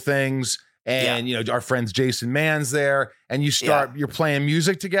Supernatural things, and our friends Jason Mann's there, and you're playing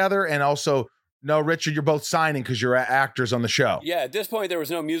music together, and also. No, Richard, you're both signing because you're actors on the show. Yeah, at this point, there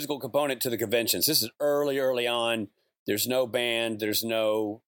was no musical component to the conventions. This is early on. There's no band.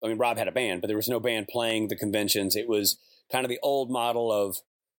 Rob had a band, but there was no band playing the conventions. It was kind of the old model of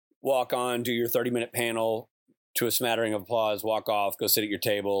walk on, do your 30-minute panel to a smattering of applause, walk off, go sit at your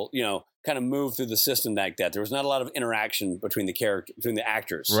table, kind of move through the system like that. There was not a lot of interaction between the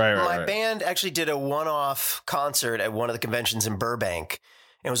actors. Right. My band actually did a one-off concert at one of the conventions in Burbank.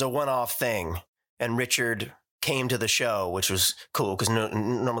 It was a one-off thing. And Richard came to the show, which was cool because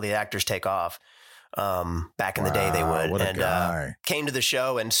normally the actors take off. Back in the day, they would. What a guy. Came to the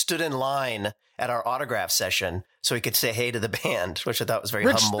show and stood in line at our autograph session so he could say hey to the band, which I thought was a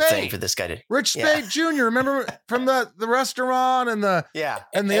very humble thing for this guy to do. Rich Speight Jr., remember from the restaurant and the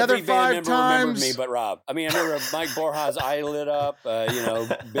Every other band 5 member times? remembered me but Rob. I mean, I remember Mike Borja's eye lit up.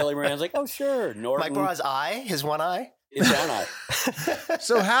 Billy Moran's like, oh, sure. Norton. Mike Borja's eye, his one eye? His one eye.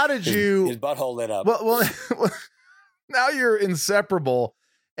 So how did you... His butthole lit up. Well, now you're inseparable.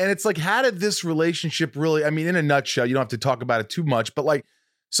 And it's like, how did this relationship really... I mean, in a nutshell, you don't have to talk about it too much, but like,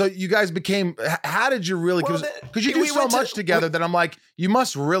 so you guys became... How did you really... Because you do so much together that I'm like, you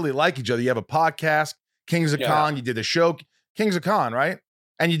must really like each other. You have a podcast, Kings of Con. You did a show, Kings of Con, right?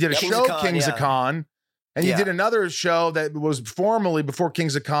 And you did a show, Kings of Con. And you did another show that was formerly before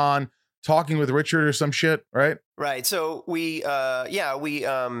Kings of Con, Talking with Richard or some shit, right? Right. So we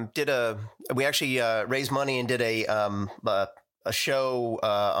actually raised money and did a show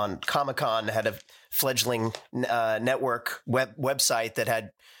on Comic-Con, had a fledgling network website that had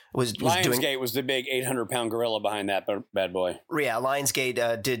was doing. Lionsgate was the big 800-pound gorilla behind that bad boy. Yeah,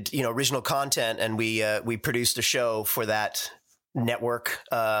 Lionsgate did original content, and we produced a show for that network,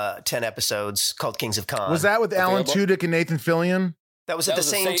 10 episodes called Kings of Con. Was that with Alan Tudyk and Nathan Fillion? That was at the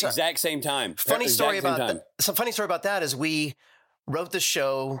same time. Exact same time. Funny story about that is we wrote the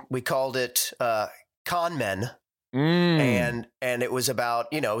show. We called it Con Men. And it was about,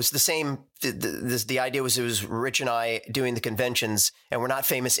 it was the same. The idea was it was Rich and I doing the conventions, and we're not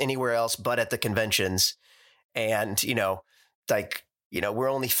famous anywhere else but at the conventions. And, we're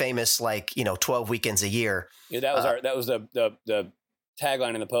only famous 12 weekends a year. Yeah, that was the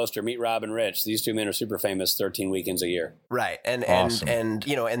tagline in the poster, Meet Rob and Rich. These two men are super famous 13 weekends a year. Right. And, awesome. and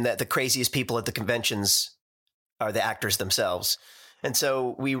that the craziest people at the conventions are the actors themselves. And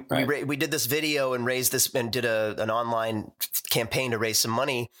so we did this video and raised this and did an online campaign to raise some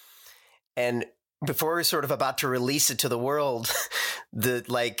money. And before we were sort of about to release it to the world,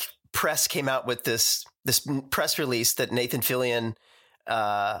 the press came out with this press release that Nathan Fillion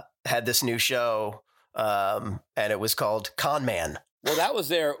had this new show, and it was called Con Man. Well, that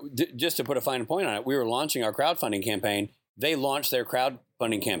was just to put a fine point on it. We were launching our crowdfunding campaign. They launched their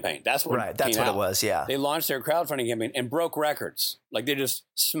crowdfunding campaign. That's what it was. Yeah. They launched their crowdfunding campaign and broke records. They just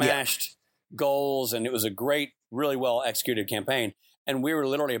smashed goals, and it was a great, really well executed campaign. And we were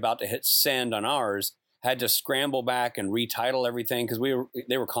literally about to hit send on ours, had to scramble back and retitle everything because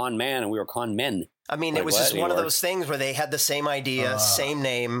they were Con Man and we were Con Men. I mean, it was just one of those things where they had the same idea, same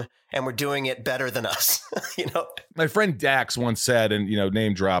name, and were doing it better than us. My friend Dax once said, and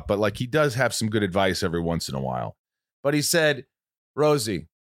name drop, but he does have some good advice every once in a while. But he said, Rosie,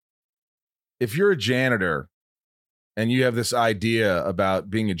 if you're a janitor and you have this idea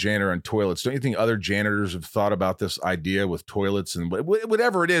about being a janitor on toilets, don't you think other janitors have thought about this idea with toilets and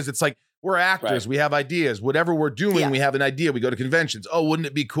whatever it is? It's like, we're actors. Right. We have ideas. Whatever we're doing, we have an idea. We go to conventions. Oh, wouldn't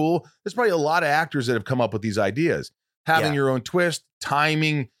it be cool? There's probably a lot of actors that have come up with these ideas. Having your own twist,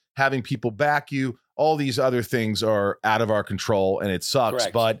 timing, having people back you, all these other things are out of our control, and it sucks.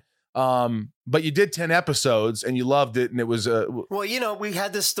 Correct. But you did 10 episodes and you loved it, and it was we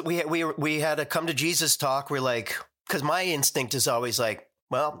had this. We had a come to Jesus talk. We're like, because my instinct is always like,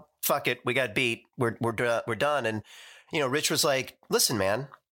 well, fuck it, we got beat. We're done. And Rich was like, listen, man,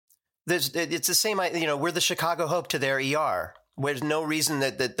 it's the same. We're the Chicago Hope to their ER. There's no reason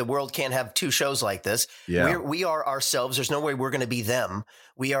that the world can't have two shows like this. Yeah. We are ourselves. There's no way we're going to be them.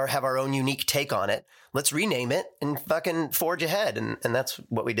 We have our own unique take on it. Let's rename it and fucking forge ahead. And that's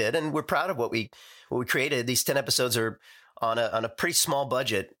what we did. And we're proud of what we created. These 10 episodes are on a pretty small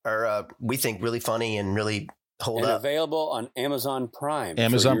budget, are we think really funny and really hold up. Available on Amazon Prime.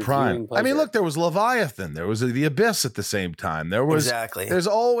 Amazon Prime. I mean, look, there was Leviathan. There was The Abyss at the same time. There was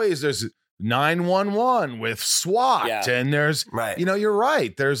there's 911 with SWAT, and there's you're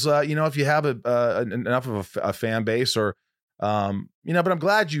right. There's if you have enough of a fan base, or but I'm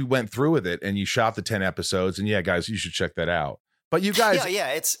glad you went through with it and you shot the 10 episodes, and guys, you should check that out. But you guys,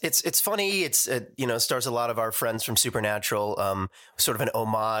 it's funny. It's stars a lot of our friends from Supernatural, sort of an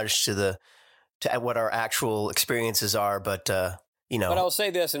homage to what our actual experiences are, but But I'll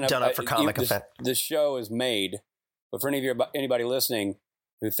say this, and done up for comic effect. This show is made, but for anybody listening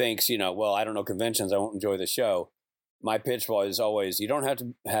who thinks, well, I don't know conventions, I won't enjoy the show. My pitch was always, you don't have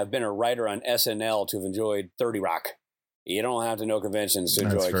to have been a writer on SNL to have enjoyed 30 Rock. You don't have to know conventions to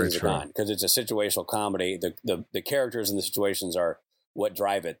enjoy Kings of Con, because it's a situational comedy. The characters and the situations are what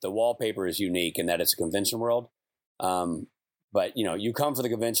drive it. The wallpaper is unique in that it's a convention world. But you come for the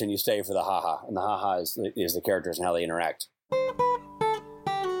convention, you stay for the ha-ha, and the ha-ha is the characters and how they interact.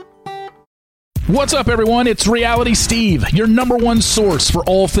 What's up, everyone? It's Reality Steve, your number one source for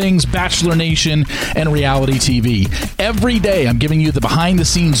all things Bachelor Nation and reality TV. Every day, I'm giving you the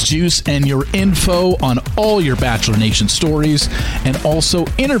behind-the-scenes juice and your info on all your Bachelor Nation stories, and also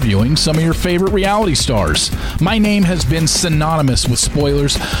interviewing some of your favorite reality stars. My name has been synonymous with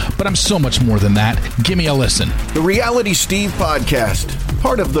spoilers, but I'm so much more than that. Give me a listen. The Reality Steve Podcast,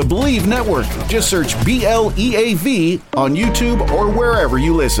 part of the Believe Network. Just search BLEAV on YouTube or wherever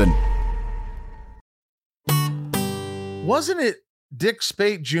you listen. Wasn't it Dick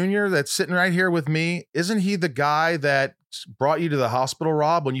Speight Jr. that's sitting right here with me? Isn't he the guy that brought you to the hospital,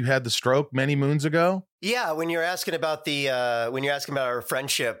 Rob, when you had the stroke many moons ago? Yeah, when you're asking about our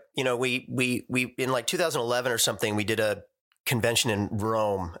friendship, we in 2011 or something, we did a convention in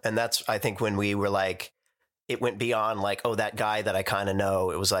Rome, and that's, I think, when we were like, it went beyond that guy that I kind of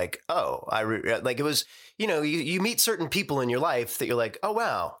know. It was like, oh, it was, you meet certain people in your life that you're like, oh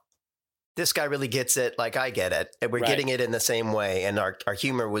wow, this guy really gets it like I get it. And we're getting it in the same way. And our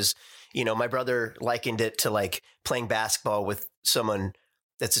humor was, my brother likened it to playing basketball with someone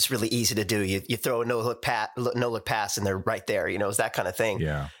that's just really easy to do. You throw a no look pass and they're right there. You know, it's that kind of thing.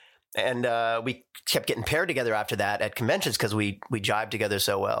 Yeah. And we kept getting paired together after that at conventions because we jived together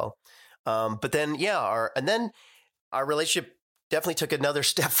so well. But then, our relationship definitely took another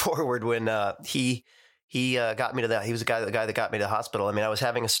step forward when he got me to he was the guy that got me to the hospital. I mean, I was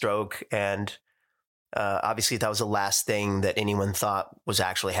having a stroke, and obviously that was the last thing that anyone thought was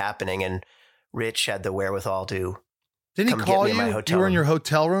actually happening. And Rich had the wherewithal to Didn't he call you? You were in your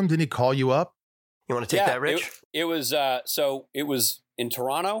hotel room. Didn't he call you up? You want to take that, Rich? It was it was in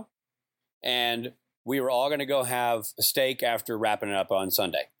Toronto, and we were all going to go have a steak after wrapping it up on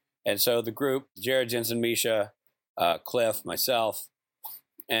Sunday. And so the group, Jared, Jensen, Misha, Cliff, myself,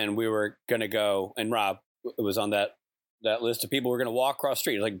 and we were going to go, and Rob was on that list of people. We're going to walk across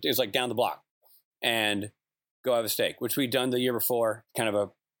the street. It's like down the block and go have a steak, which we'd done the year before, kind of a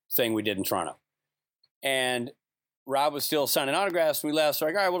thing we did in Toronto. And Rob was still signing autographs. We left. So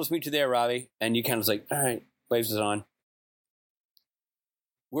like, all right, we'll just meet you there, Robbie. And you kind of was like, all right, waves us on.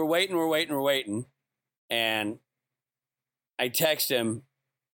 We're waiting. And I text him,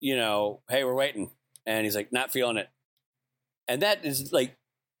 you know, hey, we're waiting. And he's like, not feeling it. And that is like,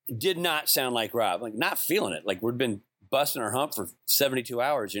 did not sound like Rob. Like, not feeling it. Like, we'd been busting our hump for 72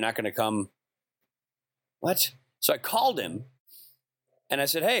 hours. You're not going to come. What? So I called him and I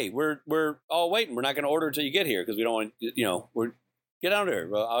said, hey, we're all waiting. We're not going to order until you get here because we don't want, you know, get down here.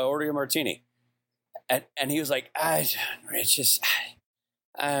 Well, I'll order you a martini. And he was like, Rich,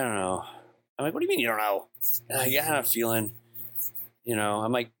 I don't know. I'm like, what do you mean you don't know? Yeah, I'm not feeling. You know,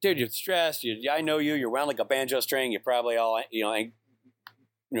 I'm like, dude, you're stressed. I know you. You're wound like a banjo string. You're probably all,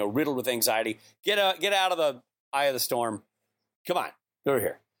 riddled with anxiety. Get out of the eye of the storm. Come on, over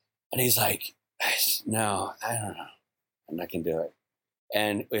here. And he's like, no, I don't know. I'm not going to do it.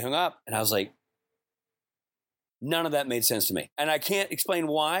 And we hung up, and I was like, none of that made sense to me. And I can't explain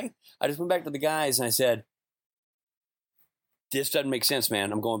why. I just went back to the guys, and I said, this doesn't make sense,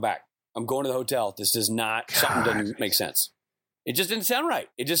 man. I'm going back. I'm going to the hotel. This does not, something doesn't make sense. It just didn't sound right.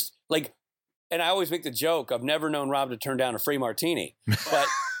 It just and I always make the joke, I've never known Rob to turn down a free martini, but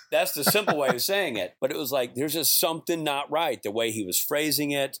that's the simple way of saying it. But it was like, there's just something not right. The way he was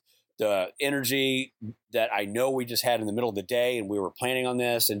phrasing it, the energy that I know we just had in the middle of the day and we were planning on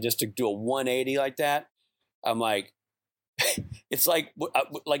this, and just to do a 180 like that, I'm like, it's like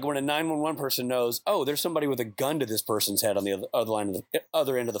when a 911 person knows, oh, there's somebody with a gun to this person's head on the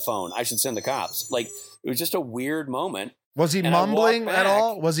other end of the phone. I should send the cops. Like, it was just a weird moment. Was he mumbling at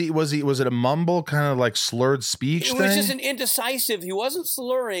all? Was it a mumble, kind of like slurred speech thing? It was just an indecisive. He wasn't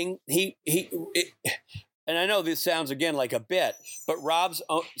slurring. And I know this sounds again like a bit, but Rob's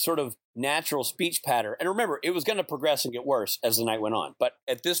sort of natural speech pattern. And remember, it was going to progress and get worse as the night went on. But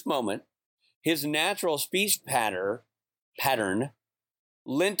at this moment, his natural speech pattern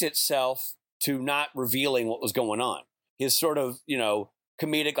lent itself to not revealing what was going on. His sort of,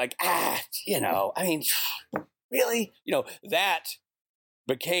 comedic, like, really? That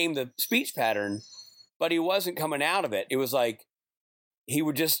became the speech pattern, but he wasn't coming out of it. It was like he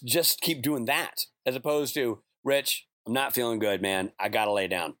would just keep doing that, as opposed to, Rich, I'm not feeling good, man. I got to lay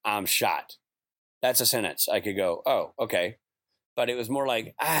down. I'm shot. That's a sentence. I could go, oh, okay. But it was more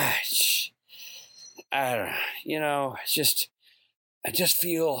like, I don't know, I just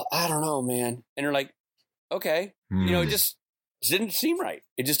feel, I don't know, man. And they're like, okay, it just didn't seem right.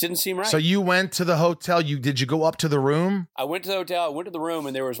 It just didn't seem right. So you went to the hotel. Did you go up to the room? I went to the hotel. I went to the room,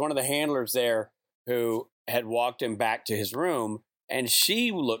 and there was one of the handlers there who had walked him back to his room, and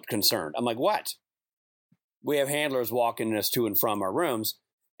she looked concerned. I'm like, what? We have handlers walking us to and from our rooms.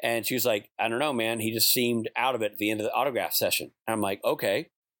 And she was like, I don't know, man. He just seemed out of it at the end of the autograph session. And I'm like, okay,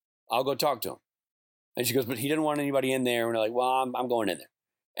 I'll go talk to him. And she goes, but he didn't want anybody in there. And we're like, well, I'm going in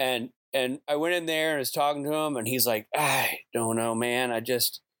there. And I went in there and was talking to him, and he's like, I don't know, man. I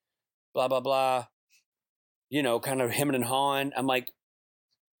just blah, blah, blah, kind of hemming and hawing. I'm like,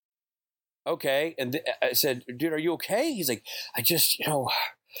 okay. And I said, dude, are you okay? He's like, I just,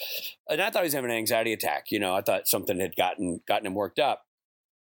 and I thought he was having an anxiety attack. I thought something had gotten him worked up.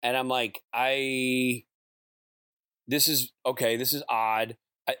 And I'm like, this is odd.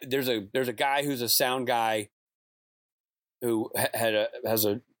 There's a guy who's a sound guy who has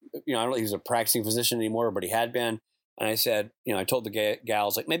a, I don't think he's a practicing physician anymore, but he had been. And I said, I told the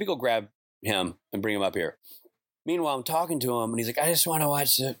gals, like, maybe go grab him and bring him up here. Meanwhile, I'm talking to him, and he's like, I just want to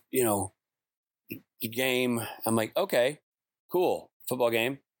watch the game. I'm like, okay, cool, football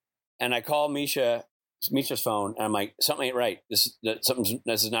game. And I call Misha's phone, and I'm like, something ain't right. This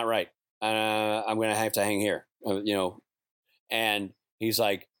is not right. I'm going to have to hang here, And he's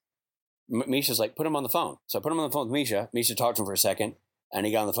like, Misha's like, put him on the phone. So I put him on the phone with Misha. Misha talked to him for a second. And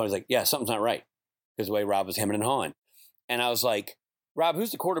he got on the phone. He's like, yeah, something's not right. Because the way Rob was hemming and hawing. And I was like, Rob,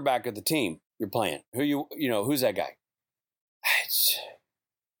 who's the quarterback of the team you're playing? Who's that guy?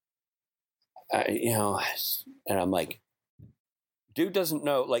 And I'm like, dude doesn't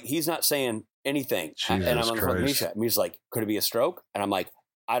know. Like, he's not saying anything. Jesus and I'm on the phone with Christ. Misha. Misha's like, could it be a stroke? And I'm like,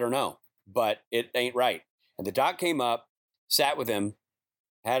 I don't know, but it ain't right. And the doc came up, sat with him,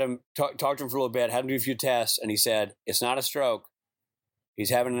 had him talk to him for a little bit, had him do a few tests, and he said, it's not a stroke. He's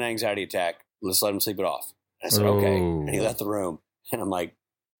having an anxiety attack. Let's let him sleep it off. And I said, okay. And he left the room. And I'm like,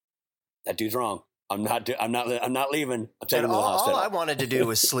 that dude's wrong. I'm not leaving. I'm taking him to the hospital. All I wanted to do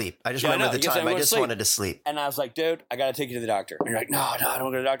was sleep. I just remember the time. I just wanted to sleep. And I was like, dude, I got to take you to the doctor. And you're like, no, I don't want to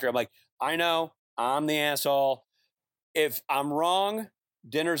go to the doctor. I'm like, I know. I'm the asshole. If I'm wrong,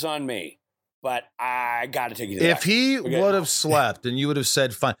 dinner's on me. But I got to take you to the doctor. If he would have slept and you would have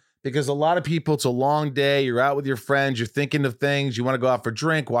said, fine. Because a lot of people, it's a long day. You're out with your friends. You're thinking of things. You want to go out for a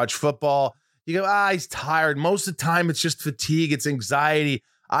drink, watch football. You go, he's tired. Most of the time, it's just fatigue. It's anxiety.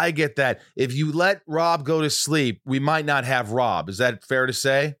 I get that. If you let Rob go to sleep, we might not have Rob. Is that fair to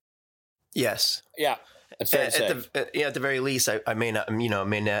say? Yes. Yeah. That's fair to say. At the very least, I may not,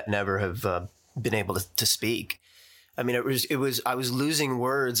 never have been able to speak. I mean, I was losing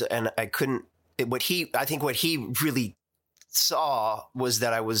words and I couldn't, I think what he really saw was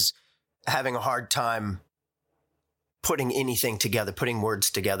that I was having a hard time putting anything together, putting words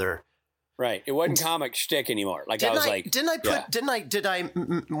together. Right. It wasn't comic shtick anymore. Like when I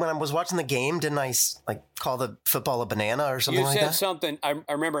was watching the game, didn't I like call the football a banana or something like that? You said something. I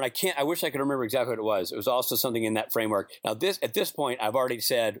remember, and I wish I could remember exactly what it was. It was also something in that framework. Now at this point, I've already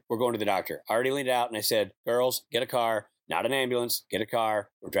said, we're going to the doctor. I already leaned out and I said, girls, get a car, not an ambulance, get a car.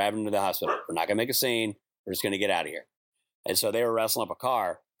 We're driving to the hospital. We're not going to make a scene. We're just going to get out of here. And so they were wrestling up a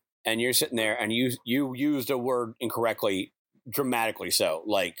car and you're sitting there and you used a word incorrectly, dramatically so,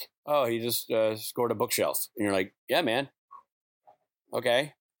 like, oh, he just scored a bookshelf. And you're like, yeah, man.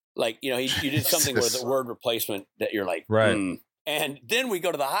 Okay. Like, you did something with a word replacement that you're like, right. And then we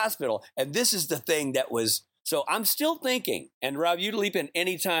go to the hospital. And this is the thing that was, so I'm still thinking, and Rob, you leap in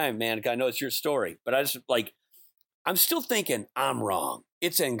any time, man. I know it's your story, but I'm still thinking I'm wrong.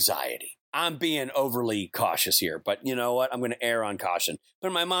 It's anxiety. I'm being overly cautious here, but you know what? I'm going to err on caution. But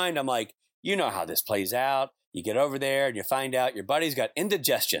in my mind, I'm like, you know how this plays out. You get over there and you find out your buddy's got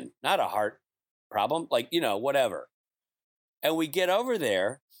indigestion, not a heart problem, whatever. And we get over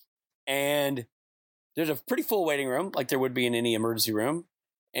there and there's a pretty full waiting room, like there would be in any emergency room.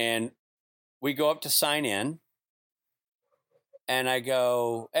 And we go up to sign in and I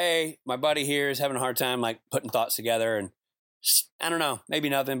go, hey, my buddy here is having a hard time, like putting thoughts together. And I don't know, maybe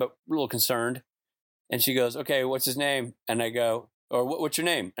nothing, but a little concerned. And she goes, okay, what's his name? And I go, or what's your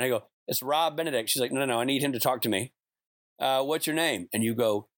name? And I go, it's Rob Benedict. She's like, no, I need him to talk to me. What's your name? And you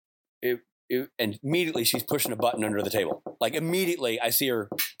go, and immediately she's pushing a button under the table. Like immediately I see her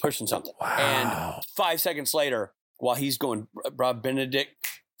pushing something. Wow. And 5 seconds later, while he's going, Rob Benedict,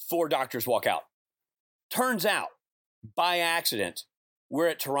 4 doctors walk out. Turns out, by accident, we're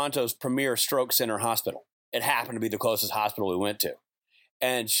at Toronto's premier stroke center hospital. It happened to be the closest hospital we went to.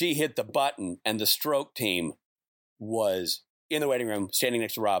 And she hit the button and the stroke team was in the waiting room, standing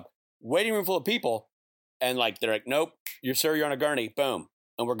next to Rob. Waiting room full of people. And they're like, nope, you're on a gurney. Boom.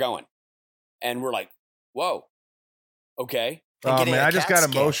 And we're going. And we're like, whoa. Okay. Oh man, I just got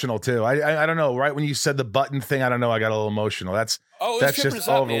emotional too. I don't know. Right when you said the button thing, I don't know. I got a little emotional. That's just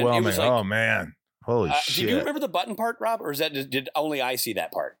overwhelming. Oh man. Holy shit. Do you remember the button part, Rob? Or is that did only I see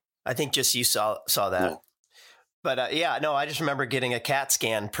that part? I think just you saw that. No. But I just remember getting a CAT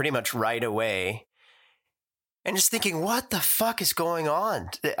scan pretty much right away. And just thinking, what the fuck is going on?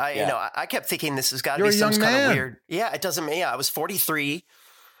 I kept thinking this has got to be some kind of weird. Yeah, it doesn't. Yeah, I was 43.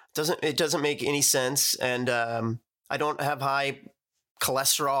 It doesn't make any sense. And I don't have high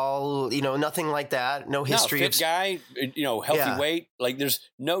cholesterol, nothing like that. No history. Fit guy, healthy weight. Like there's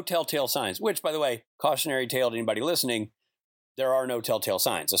no telltale signs, which by the way, cautionary tale to anybody listening, there are no telltale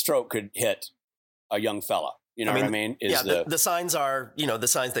signs. A stroke could hit a young fella. You know what I mean? The signs are, the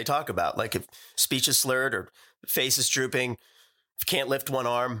signs they talk about, like if speech is slurred or face is drooping, if you can't lift one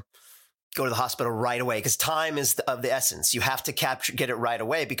arm, go to the hospital right away because time is of the essence. You have to get it right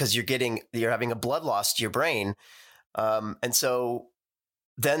away because you're having a blood loss to your brain. And so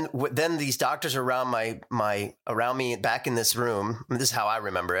then these doctors are around around me back in this room. This is how I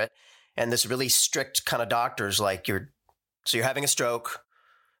remember it. And this really strict kind of doctors, like you're having a stroke.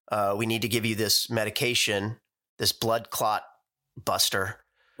 We need to give you this medication, this blood clot buster.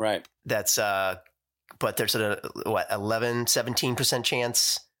 Right. That's, but there's 17%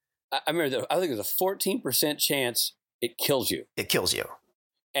 chance. I remember, I think there's a 14% chance it kills you. It kills you.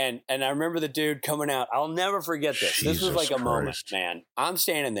 And I remember the dude coming out. I'll never forget this. This was like a moment, man. I'm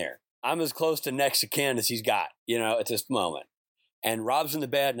standing there. I'm as close to next to kin as he's got, at this moment. And Rob's in the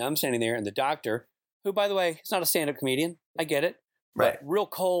bed, and I'm standing there, and the doctor, who, by the way, is not a stand-up comedian. I get it. Right. But real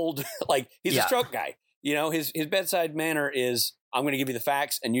cold, like he's a stroke guy. His bedside manner is, I'm going to give you the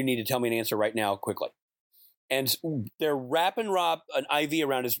facts, and you need to tell me an answer right now, quickly. And they're wrapping Rob an IV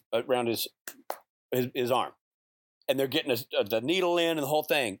around his arm. And they're getting the needle in and the whole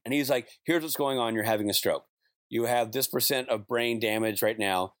thing. And he's like, here's what's going on. You're having a stroke. You have this % of brain damage right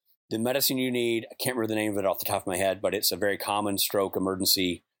now. The medicine you need, I can't remember the name of it off the top of my head, but it's a very common stroke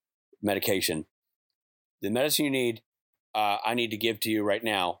emergency medication. The medicine you need, I need to give to you right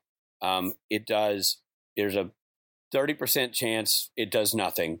now. There's a 30% chance it does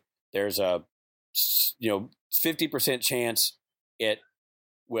nothing. There's a 50% chance it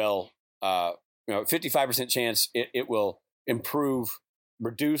will 55% chance it will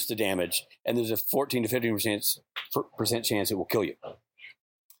reduce the damage, and there's a 14 to 15% chance it will kill you.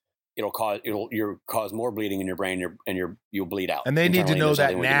 It'll cause more bleeding in your brain, and you'll bleed out. And they need to know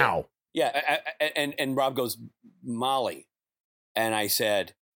that now. Yeah, and Rob goes, Molly, and I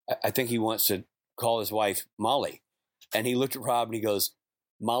said, I think he wants to call his wife Molly, and he looked at Rob and he goes,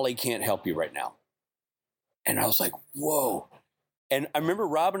 Molly can't help you right now, and I was like, whoa. And I remember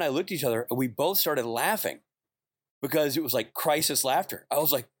Rob and I looked at each other and we both started laughing because it was like crisis laughter. I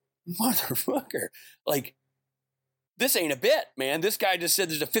was like, motherfucker, like, this ain't a bit, man. This guy just said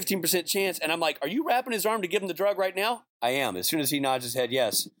there's a 15% chance. And I'm like, are you wrapping his arm to give him the drug right now? I am. As soon as he nods his head,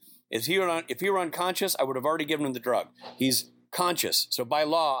 yes. If he were unconscious, I would have already given him the drug. He's conscious. So by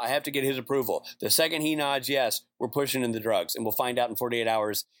law, I have to get his approval. The second he nods yes, we're pushing in the drugs. And we'll find out in 48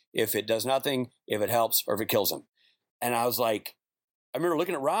 hours if it does nothing, if it helps, or if it kills him. And I was like, I remember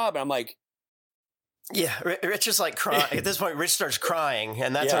looking at Rob and I'm like, yeah, Rich is like crying. At this point, Rich starts crying,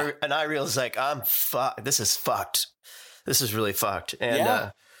 and that's and I realized like, I'm fucked. This is fucked. This is really fucked.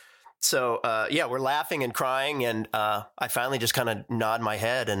 And so we're laughing and crying, and I finally just kind of nod my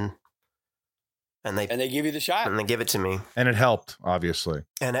head, and they give you the shot, and they give it to me, and it helped, obviously.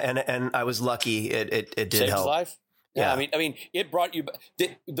 And I was lucky. It did saved help. His life. Yeah, I mean, it brought you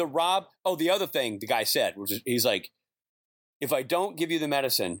the Rob. Oh, the other thing the guy said, which is, he's like, if I don't give you the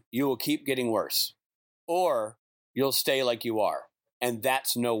medicine, you will keep getting worse, or you'll stay like you are. And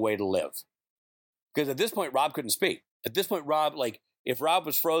that's no way to live. Because at this point, Rob couldn't speak. At this point, Rob, like, if Rob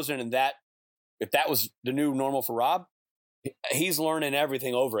was frozen and if that was the new normal for Rob, he's learning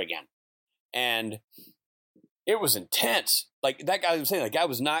everything over again. And it was intense. Like that guy was saying, that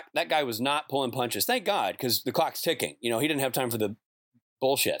guy was not pulling punches. Thank God, because the clock's ticking. He didn't have time for the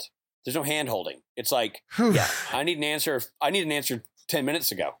bullshit. There's no hand holding. It's like, I need an answer. I need an answer 10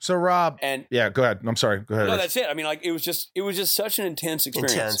 minutes ago. So Rob, and go ahead. I'm sorry. Go ahead. No, that's it. I mean, like it was just such an intense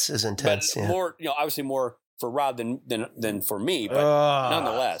experience. Intense. But more, obviously more for Rob than for me, but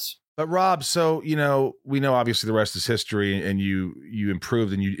nonetheless. But Rob, so, we know obviously the rest is history, and you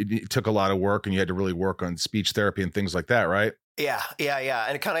improved, and it took a lot of work, and you had to really work on speech therapy and things like that, right? Yeah.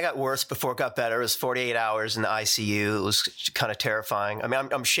 And it kind of got worse before it got better. It was 48 hours in the ICU. It was kind of terrifying. I mean,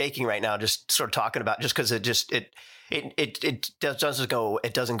 I'm shaking right now just sort of talking about, just because it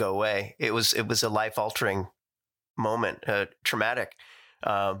doesn't go away. It was a life altering moment, traumatic.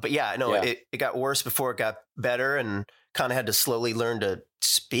 But it got worse before it got better, and kind of had to slowly learn to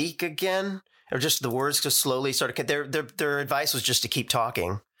speak again, or just the words just slowly started. Their advice was just to keep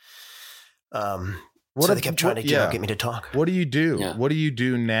talking. So they kept trying to get me to talk. What do you do? Yeah. What do you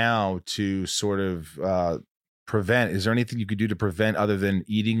do now to sort of prevent? Is there anything you could do to prevent other than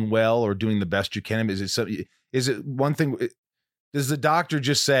eating well or doing the best you can? Is it one thing? Does the doctor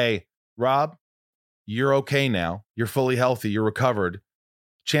just say, Rob, you're okay now. You're fully healthy. You're recovered.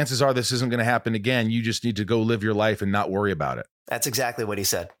 Chances are this isn't going to happen again. You just need to go live your life and not worry about it. That's exactly what he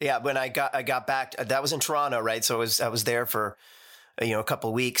said. Yeah. When I got back, that was in Toronto, right? So I was there for, a couple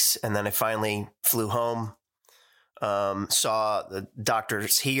of weeks, and then I finally flew home, saw the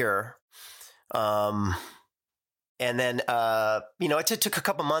doctors here. And then, it took a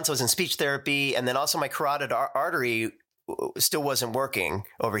couple months. I was in speech therapy, and then also my carotid artery still wasn't working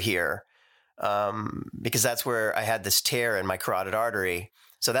over here, because that's where I had this tear in my carotid artery.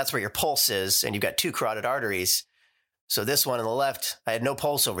 So that's where your pulse is, and you've got two carotid arteries. So this one on the left, I had no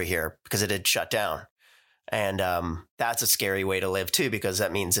pulse over here because it had shut down. And that's a scary way to live too, because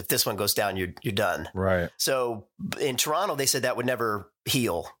that means if this one goes down, you're done. Right. So in Toronto, they said that would never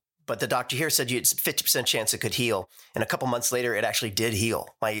heal. But the doctor here said it's a 50% chance it could heal. And a couple months later, it actually did heal.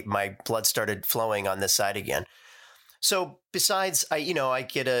 My blood started flowing on this side again. So besides, I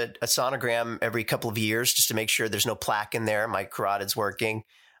get a sonogram every couple of years just to make sure there's no plaque in there. My carotid's working.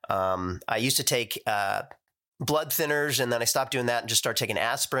 I used to take blood thinners, and then I stopped doing that and just started taking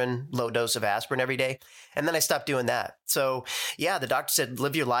aspirin, low dose of aspirin every day. And then I stopped doing that. So yeah, the doctor said,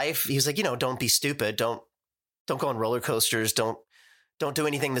 live your life. He was like, don't be stupid. Don't go on roller coasters. Don't do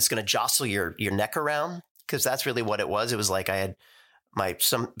anything that's going to jostle your neck around. Cause that's really what it was. It was like I had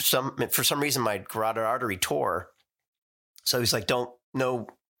for some reason, my carotid artery tore. So he was like, no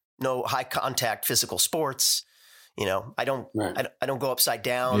high contact physical sports. I don't go upside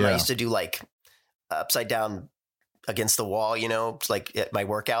down. Yeah. I used to do like upside down against the wall, like at my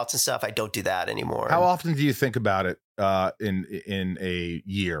workouts and stuff. I don't do that anymore. How often do you think about it in a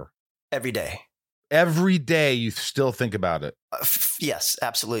year? Every day. Every day you still think about it. Yes,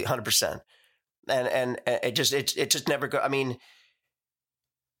 absolutely. 100%. And it just never go. I mean,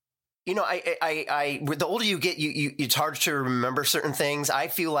 the older you get, it's hard to remember certain things. I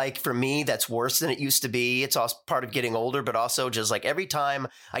feel like for me, that's worse than it used to be. It's also part of getting older, but also just like every time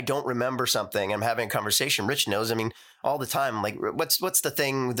I don't remember something, I'm having a conversation. Rich knows, I mean, all the time, I'm like, what's the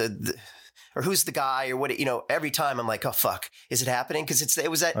thing, or who's the guy or what, every time I'm like, oh fuck, is it happening? Cause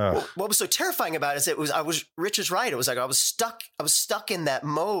what was so terrifying about it is Rich is right. It was like, I was stuck in that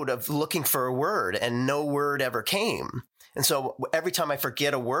mode of looking for a word and no word ever came. And so every time I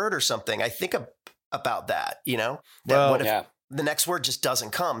forget a word or something, I think about that, what if the next word just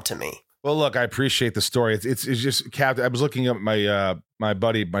doesn't come to me? Well, look, I appreciate the story. It's just, Captain, I was looking up my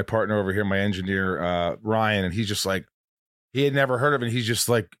buddy, my partner over here, my engineer, Ryan, and he's just like, he had never heard of it. And he's just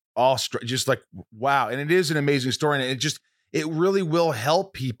like, just like, wow. And it is an amazing story. And it really will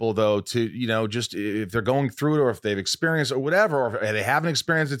help people though, to, just if they're going through it or if they've experienced or whatever, or if they haven't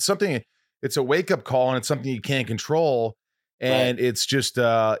experienced, it's a wake up call and it's something you can't control. And it's just,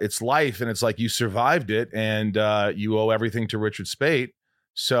 it's life. And it's like, you survived it and you owe everything to Richard Speight.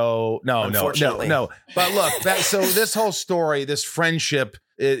 So no. But look, so this whole story, this friendship,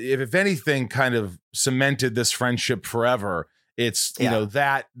 if anything kind of cemented this friendship forever, it's,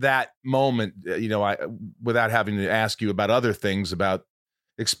 that moment, without having to ask you about other things, about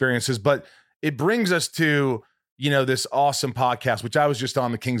experiences, but it brings us to, this awesome podcast, which I was just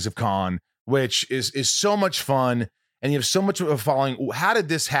on, the Kings of Con, which is so much fun. And you have so much of a following. How did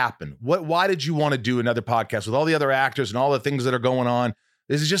this happen? Why did you want to do another podcast with all the other actors and all the things that are going on?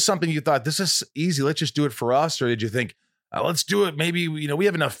 Is it just something you thought, this is easy, let's just do it for us? Or did you think, let's do it, maybe, we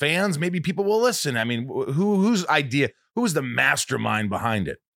have enough fans, maybe people will listen? I mean, whose idea, who was the mastermind behind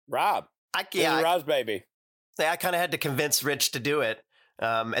it? Rob. Rob's baby. I kind of had to convince Rich to do it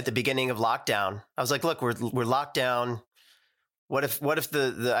at the beginning of lockdown. I was like, look, we're locked down. What if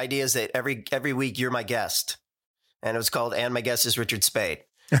the idea is that every week you're my guest? And it was called And My Guest is Richard Speight.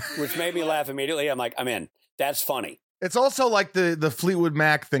 Which made me laugh immediately. I'm like, I'm in. That's funny. It's also like the Fleetwood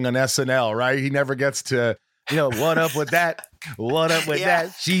Mac thing on SNL, right? He never gets to, what up with that? What up with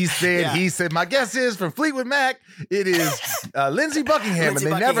that? She said, he said, my guess is from Fleetwood Mac, it is Lindsey Buckingham. And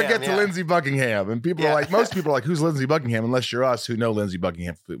they never get to Lindsey Buckingham. And people are like, most people are like, who's Lindsey Buckingham? Unless you're us who know Lindsey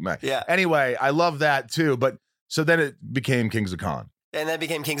Buckingham from Fleetwood Mac. Yeah. Anyway, I love that too. But so then it became Kings of Con. And that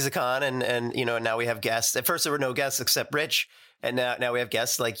became Kings of Con, and now we have guests. At first, there were no guests except Rich, and now we have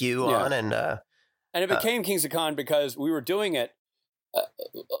guests like you on, and it became Kings of Con because we were doing it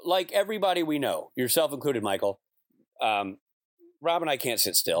like everybody we know, yourself included, Michael. Rob and I can't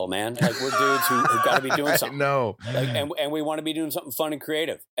sit still, man. Like we're dudes who got to be doing something. No, and we want to be doing something fun and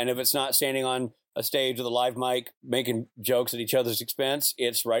creative. And if it's not standing on a stage with a live mic making jokes at each other's expense,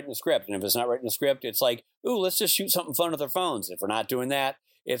 it's writing a script. And if it's not writing a script, it's like, ooh, let's just shoot something fun with our phones. If we're not doing that,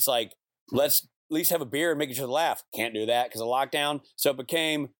 it's like, let's at least have a beer and make each other laugh. Can't do that because of lockdown. So it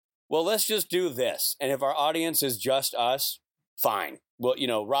became, well, let's just do this. And if our audience is just us, fine. Well,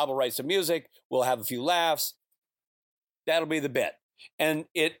 Rob will write some music. We'll have a few laughs. That'll be the bit. And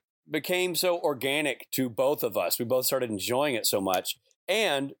it became so organic to both of us. We both started enjoying it so much.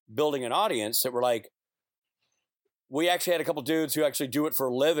 And building an audience that were like, we actually had a couple dudes who actually do it for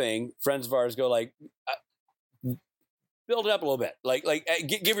a living. Friends of ours go like, build it up a little bit. Like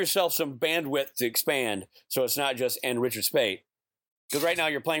give yourself some bandwidth to expand. So it's not just and Richard Speight. Because right now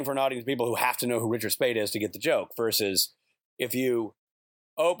you're playing for an audience of people who have to know who Richard Speight is to get the joke. Versus if you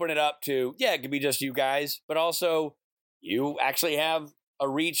open it up to, it could be just you guys, but also you actually have a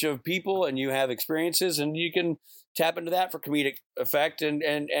reach of people and you have experiences and you can tap into that for comedic effect and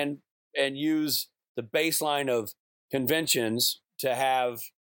use the baseline of conventions to have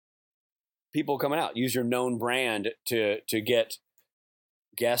people coming out. Use your known brand to get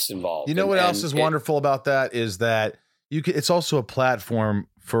guests involved. You know what else is wonderful about that is that it's also a platform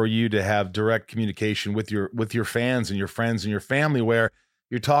for you to have direct communication with your fans and your friends and your family, where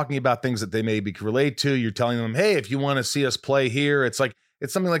you're talking about things that they maybe relate to. You're telling them, hey, if you want to see us play here, it's like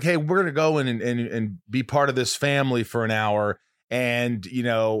It's something like, hey, we're going to go and be part of this family for an hour, and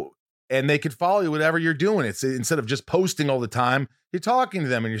and they could follow you whatever you're doing. It's instead of just posting all the time, you're talking to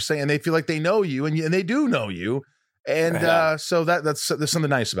them and you're saying, and they feel like they know you, and they do know you. And so there's something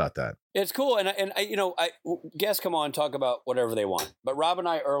nice about that. It's cool. And guests come on, talk about whatever they want. But Rob and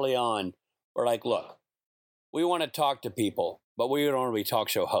I early on were like, look, we want to talk to people, but we don't want to be talk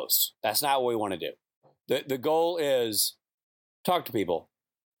show hosts. That's not what we want to do. The goal is talk to people.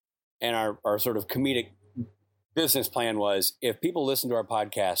 And our sort of comedic business plan was, if people listen to our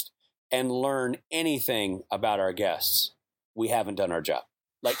podcast and learn anything about our guests, we haven't done our job.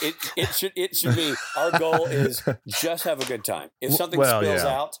 Like it should be, our goal is just have a good time. If something spills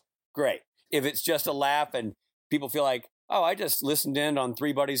out, great. If it's just a laugh and people feel like, oh, I just listened in on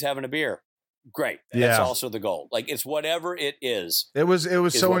three buddies having a beer, great. That's also the goal. Like, it's whatever it is. It was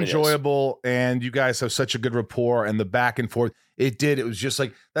so enjoyable, and you guys have such a good rapport, and the back and forth. It was just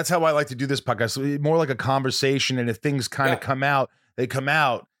like, that's how I like to do this podcast. More like a conversation, and if things kind of come out, they come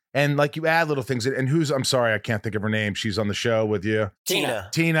out. And like, you add little things. And I'm sorry, I can't think of her name. She's on the show with you.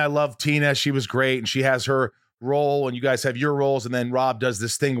 Tina, I love Tina. She was great. And she has her role, and you guys have your roles. And then Rob does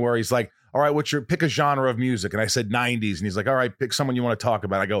this thing where he's like, all right, pick a genre of music. And I said 90s. And he's like, all right, pick someone you want to talk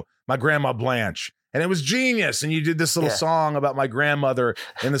about. I go, my grandma Blanche. And it was genius. And you did this little song about my grandmother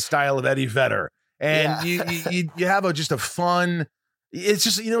in the style of Eddie Vedder. And you have just a fun, it's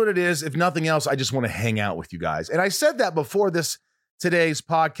just, you know what it is? If nothing else, I just want to hang out with you guys. And I said that before today's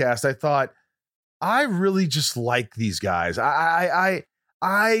podcast. I thought, I really just like these guys.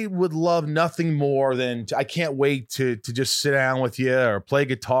 I would love nothing more than I can't wait to just sit down with you or play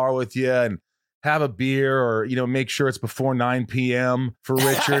guitar with you and have a beer, or make sure it's before 9 p.m. for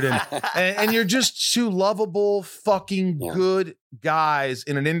Richard. And you're just two lovable, fucking good guys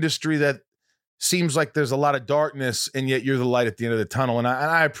in an industry that seems like there's a lot of darkness, and yet you're the light at the end of the tunnel. And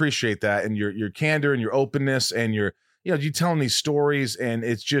I appreciate that, and your candor and your openness, and you telling these stories, and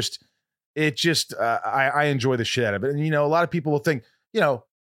I enjoy the shit out of it. And a lot of people will think,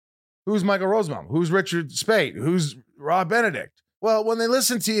 who's Michael Rosenbaum? Who's Richard Speight? Who's Rob Benedict? Well, when they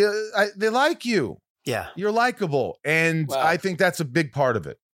listen to you, they like you. Yeah. You're likable. And I think that's a big part of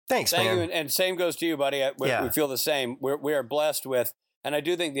it. Thanks, Thank man. you. And same goes to you, buddy. We feel the same. We are blessed with, and I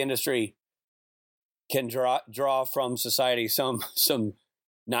do think the industry can draw from society some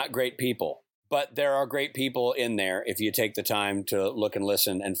not great people. But there are great people in there if you take the time to look and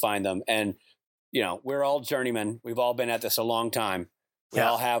listen and find them. And, we're all journeymen. We've all been at this a long time. We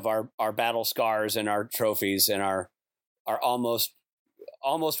all have our battle scars and our trophies and our almost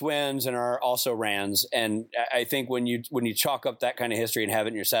wins and our also rans. And I think when you chalk up that kind of history and have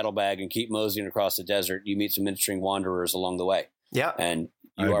it in your saddlebag and keep moseying across the desert, you meet some interesting wanderers along the way. Yeah. And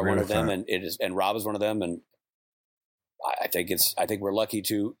you are one of them, and Rob is one of them. And I think we're lucky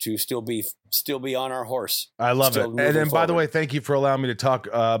to still be on our horse. I love it. And by the way, thank you for allowing me to talk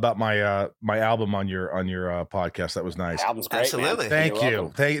about my my album on your podcast. That was nice. The album's great. Absolutely. Man. Thank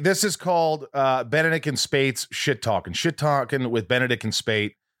you. This is called Benedict and Speight's Shit Talking with Benedict and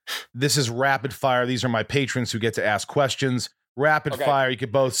Speight. This is rapid fire. These are my patrons who get to ask questions. Rapid fire. You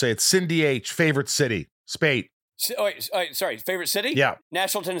could both say it. Cindy H. Favorite city. Speight. Sorry. Favorite city? Yeah.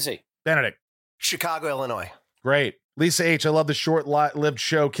 Nashville, Tennessee. Benedict. Chicago, Illinois. Great. Lisa H. I love the short-lived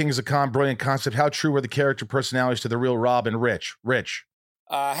show Kings of Con. Brilliant concept. How true were the character personalities to the real Rob and Rich?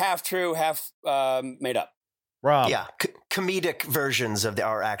 Half true, half made up. Rob. Yeah, comedic versions of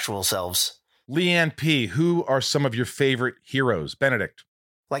our actual selves. Leanne P. Who are some of your favorite heroes? Benedict.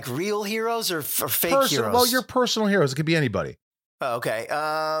 Like real heroes or fake heroes? Well, your personal heroes. It could be anybody. Oh, okay.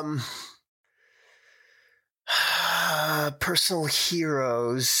 Personal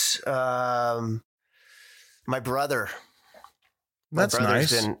heroes. My brother. That's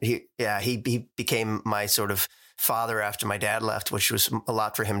nice. He became my sort of father after my dad left, which was a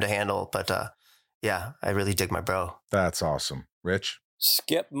lot for him to handle. But I really dig my bro. That's awesome. Rich?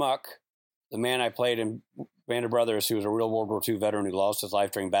 Skip Muck, the man I played in Band of Brothers, who was a real World War II veteran who lost his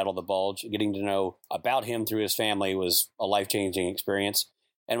life during Battle of the Bulge. Getting to know about him through his family was a life-changing experience.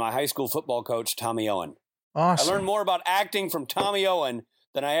 And my high school football coach, Tommy Owen. Awesome. I learned more about acting from Tommy Owen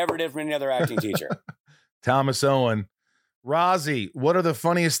than I ever did from any other acting teacher. Thomas Owen. Rozzy, what are the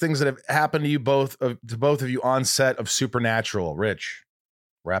funniest things that have happened to both of you on set of Supernatural? Rich,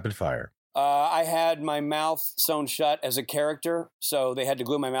 rapid fire. I had my mouth sewn shut as a character, so they had to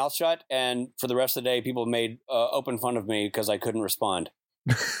glue my mouth shut. And for the rest of the day, people made open fun of me because I couldn't respond.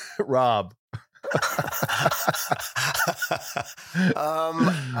 Rob. On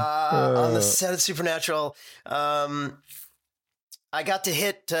the set of Supernatural, I got to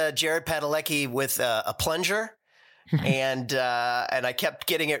hit Jared Padalecki with a plunger, and I kept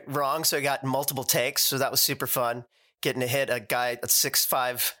getting it wrong, so I got multiple takes. So that was super fun. Getting to hit a guy, a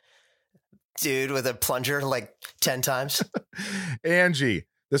 6'5" dude with a plunger like 10 times. Angie,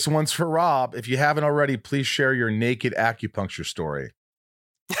 this one's for Rob. If you haven't already, please share your naked acupuncture story.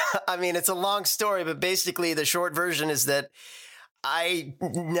 I mean, it's a long story, but basically the short version is that I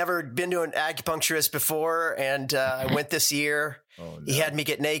never been to an acupuncturist before, and I went this year. Oh, no. He had me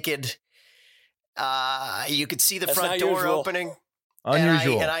get naked. You could see the front door opening.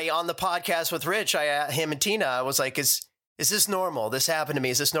 Unusual. And I on the podcast with Rich, him and Tina, I was like, is this normal? This happened to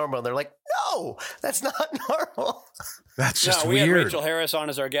me. Is this normal? And they're like, no, that's not normal. That's just we weird. had Rachel Harris on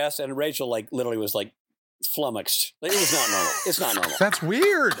as our guest, and Rachel literally was flummoxed. It was not normal. It's not normal. That's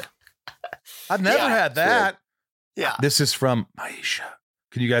weird. I've never had that. Yeah. This is from Maisha.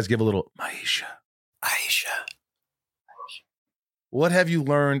 Can you guys give a little Maisha? What have you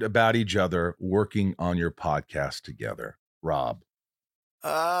learned about each other working on your podcast together, Rob?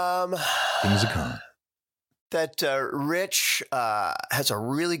 Kings of Con. That Rich has a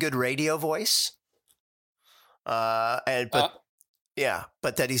really good radio voice, but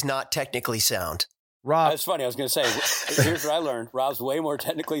that he's not technically sound. Rob, that's funny. I was going to say, here's what I learned: Rob's way more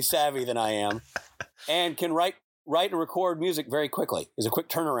technically savvy than I am, and can write and record music very quickly. There's a quick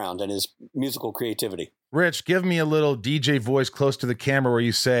turnaround in his musical creativity. Rich, give me a little DJ voice close to the camera where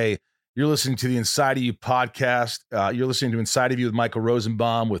you say, you're listening to the Inside of You podcast. You're listening to Inside of You with Michael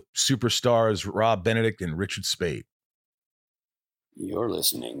Rosenbaum with superstars Rob Benedict and Richard Speight. You're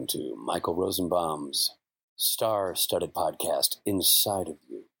listening to Michael Rosenbaum's star-studded podcast, Inside of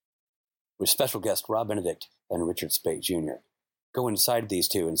You, with special guest Rob Benedict and Richard Speight Jr. Go inside these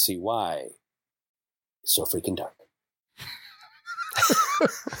two and see why it's so freaking dark.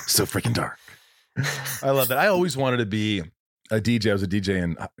 So freaking dark. I love that. I always wanted to be a DJ. I was a DJ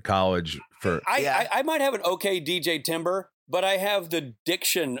in college I might have an okay DJ timbre, but I have the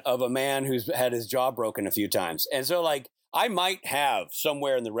diction of a man who's had his jaw broken a few times. And so I might have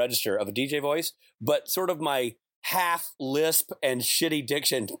somewhere in the register of a DJ voice, but sort of my half lisp and shitty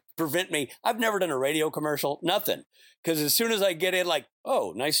diction prevent me. I've never done a radio commercial, nothing. Because as soon as I get in,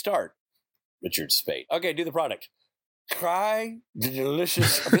 oh, nice start. Richard Speight. Okay, do the product. Try the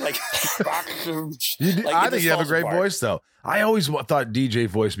delicious. I think you have a great voice, though. I always thought DJ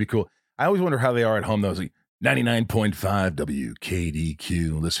voice would be cool. I always wonder how they are at home, though. 99.5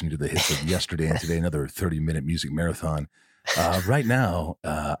 WKDQ, listening to the hits of yesterday and today, another 30-minute music marathon. Right now,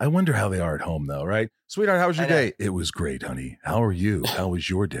 I wonder how they are at home, though, right? Sweetheart, how was your day? It was great, honey. How are you? How was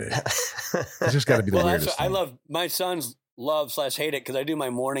your day? It's just got to be the weirdest thing. I love my sons love/hate it because I do my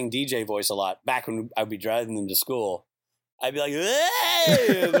morning DJ voice a lot. Back when I'd be driving them to school, I'd be like,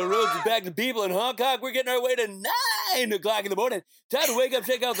 hey, the roads are back to people in Hong Kong. We're getting our way to 9 o'clock in the morning. Time to wake up,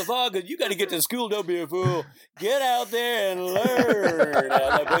 check out the fog, because you got to get to school. Don't be a fool. Get out there and learn.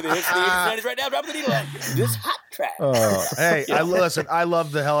 I play the hits of the 80s, 90s right now. Drop the needle on this hot track. Oh, hey, listen, I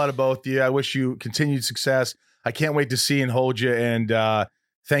love the hell out of both of you. I wish you continued success. I can't wait to see and hold you. And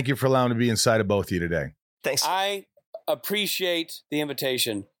thank you for allowing me to be inside of both of you today. Thanks. I appreciate the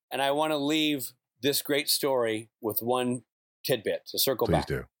invitation, and I want to leave this great story with one tidbit to circle back.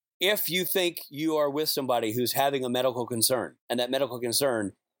 Please do. If you think you are with somebody who's having a medical concern, and that medical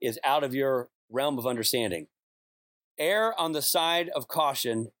concern is out of your realm of understanding, err on the side of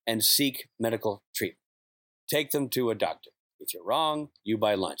caution and seek medical treatment. Take them to a doctor. If you're wrong, you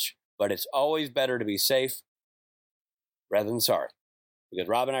buy lunch. But it's always better to be safe rather than sorry. Because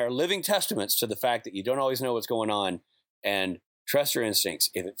Rob and I are living testaments to the fact that you don't always know what's going on, and trust your instincts.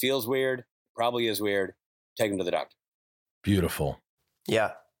 If it feels weird, it probably is weird, take them to the doctor. Beautiful.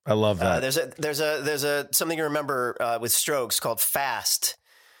 Yeah. I love that. There's a something you remember with strokes called FAST.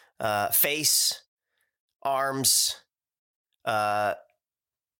 Face, arms,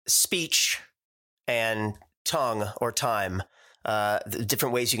 speech, and tongue or time. The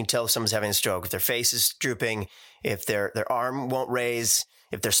different ways you can tell if someone's having a stroke. If their face is drooping, if their arm won't raise,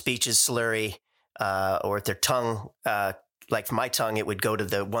 if their speech is slurry, or if their tongue, like for my tongue, it would go to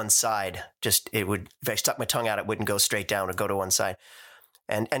the one side. If I stuck my tongue out, it wouldn't go straight down. It would go to one side.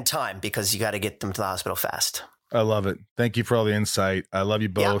 And time, because you got to get them to the hospital fast. I love it. Thank you for all the insight. I love you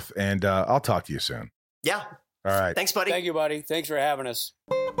both. Yeah. And I'll talk to you soon. Yeah. All right. Thanks, buddy. Thank you, buddy. Thanks for having us.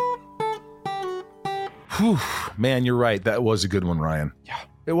 Whew. Man, you're right. That was a good one, Ryan. Yeah.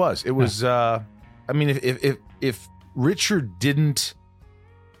 It was. It was, I mean, if Richard didn't,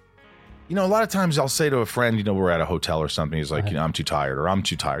 a lot of times I'll say to a friend, we're at a hotel or something. He's like, I'm too tired, or I'm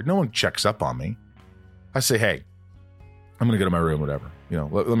too tired. No one checks up on me. I say, hey, I'm going to go to my room, whatever.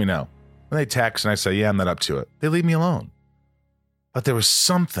 Let me know. And they text and I say, yeah, I'm not up to it. They leave me alone. But there was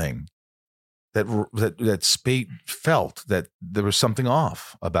something that Speight felt that there was something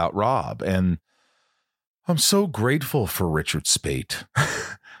off about Rob. And I'm so grateful for Richard Speight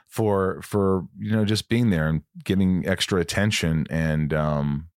for just being there and giving extra attention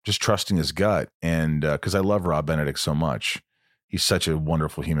and just trusting his gut. And because I love Rob Benedict so much. He's such a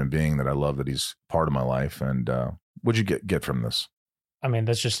wonderful human being that I love that he's part of my life. And what'd you get from this? I mean,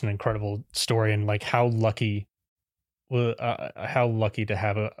 that's just an incredible story, and like how lucky to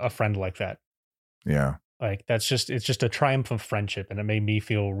have a friend like that. Yeah. Like it's just a triumph of friendship, and it made me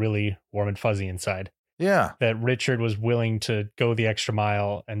feel really warm and fuzzy inside. Yeah. That Richard was willing to go the extra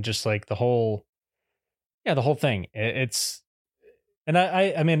mile, and just like the whole thing.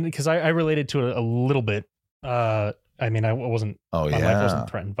 I mean, because I related to it a little bit. I mean, I wasn't. Oh yeah. My life wasn't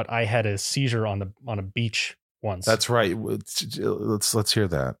threatened, but I had a seizure on a beach once. That's right. Let's hear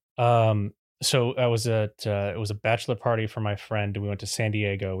that. So I was at it was a bachelor party for my friend. We went to San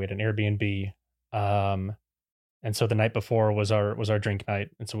Diego. We had an Airbnb. And so the night before was our drink night,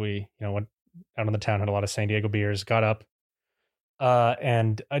 and so we went out on the town, had a lot of San Diego beers, got up,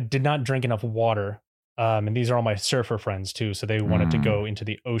 and I did not drink enough water. And these are all my surfer friends too, so they wanted to go into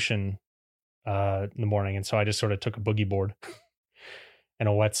the ocean in the morning, and so I just sort of took a boogie board and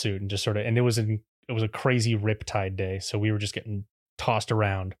a wetsuit and just and it was a crazy riptide day, so we were just getting tossed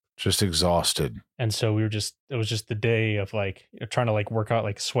around, just exhausted. And so it was just the day of like trying to like work out,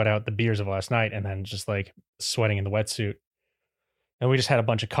 like sweat out the beers of last night, and then just like sweating in the wetsuit. And we just had a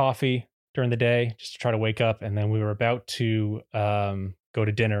bunch of coffee during the day just to try to wake up, and then we were about to go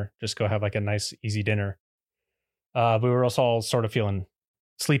to dinner, just go have like a nice easy dinner. We were also all sort of feeling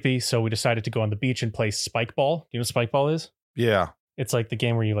sleepy, so we decided to go on the beach and play spike ball. You know what spike ball is? Yeah. It's like the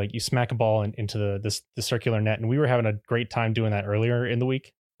game where you smack a ball into the circular net, and we were having a great time doing that earlier in the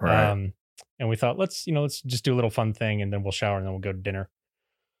week. Right. And we thought, let's just do a little fun thing, and then we'll shower, and then we'll go to dinner.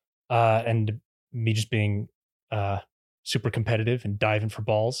 And me just being super competitive and diving for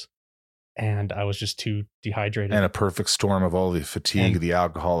balls, and I was just too dehydrated. And a perfect storm of all the fatigue, the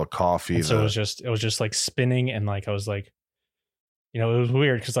alcohol, the coffee. So it was just like spinning, and like I was like, it was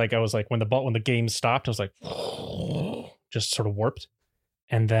weird because like I was like when the game stopped, I was like just sort of warped.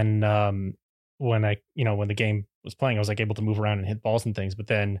 And then when the game was playing, I was like able to move around and hit balls and things. But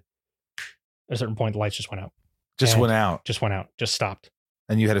then at a certain point, the lights just went out. Just stopped.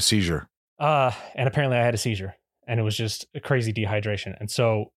 And you had a seizure. And apparently I had a seizure, and it was just a crazy dehydration. And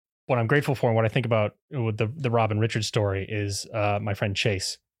so what I'm grateful for and what I think about with the Rob and Richard story is my friend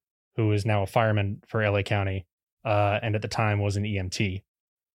Chase, who is now a fireman for LA County, and at the time was an EMT.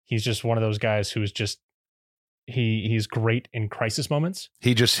 He's just one of those guys who's just, he's great in crisis moments.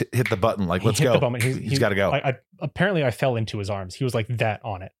 He just hit the button, like, let's go. He's got to go. Apparently I fell into his arms. He was like that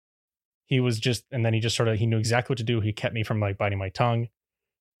on it. He was just, and then he just he knew exactly what to do. He kept me from like biting my tongue.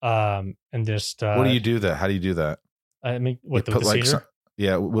 And just, what do you do that? How do you do that? I mean, with the seizure?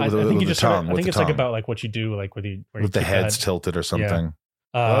 Yeah. I think the tongue. I think it's like about like what you do, like with the head's tilted or something.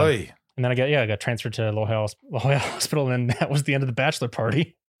 Yeah. And then I got transferred to La Jolla Hospital, and that was the end of the bachelor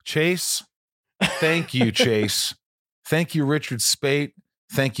party. Chase. Thank you, Chase. Thank you, Richard Speight.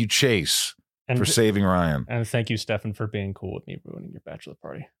 Thank you, Chase, for saving Ryan. And thank you, Stefan, for being cool with me ruining your bachelor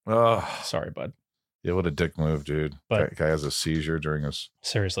party. Oh, sorry, bud. Yeah, what a dick move, dude. But guy has a seizure during his.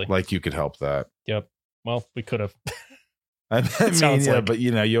 Seriously. Like you could help that. Yep. Well, we could have. I mean, yeah, but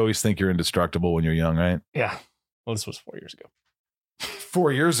you always think you're indestructible when you're young, right? Yeah. Well, this was 4 years ago.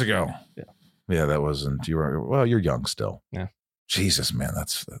 4 years ago. Yeah. Yeah, that wasn't. You're young still. Yeah. Jesus, man,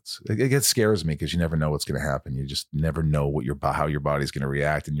 that's it scares me because you never know what's going to happen. You just never know how your body's going to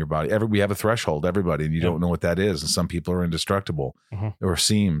react, and your body. We have a threshold, everybody, and you don't know what that is. And some people are indestructible or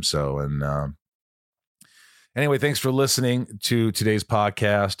seem so. And anyway, thanks for listening to today's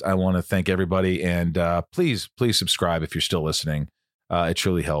podcast. I want to thank everybody, and please subscribe if you're still listening. It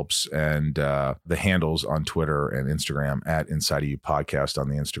truly helps. And the handles on Twitter and Instagram at Inside of You Podcast on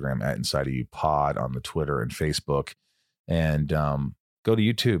the Instagram, at Inside of You Pod on the Twitter and Facebook. And go to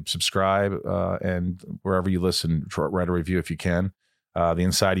YouTube, subscribe, and wherever you listen, write a review if you can. The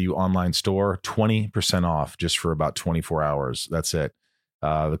Inside of You online store, 20% off just for about 24 hours. That's it.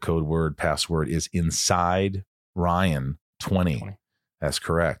 The password is Inside Ryan 20. That's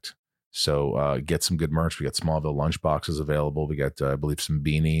correct. So get some good merch. We got Smallville lunch boxes available. We got, I believe, some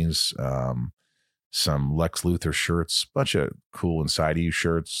beanies, some Lex Luthor shirts, bunch of cool Inside of You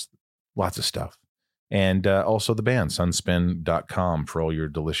shirts, lots of stuff. And also the band, sunspin.com, for all your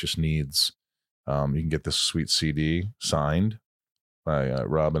delicious needs. You can get this sweet CD signed by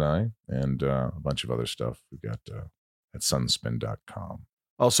Rob and I, and a bunch of other stuff we've got at sunspin.com.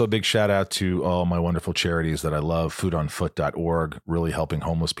 Also, a big shout out to all my wonderful charities that I love. Foodonfoot.org, really helping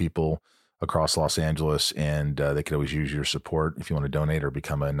homeless people across Los Angeles, and they could always use your support if you want to donate or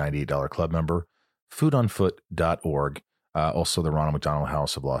become a $98 club member. foodonfoot.org. Also, the Ronald McDonald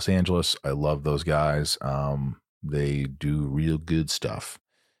House of Los Angeles. I love those guys. They do real good stuff.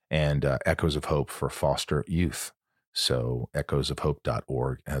 And Echoes of Hope for foster youth. So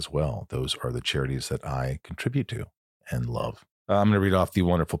echoesofhope.org as well. Those are the charities that I contribute to and love. I'm going to read off the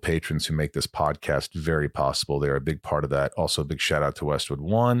wonderful patrons who make this podcast very possible. They're a big part of that. Also, a big shout out to Westwood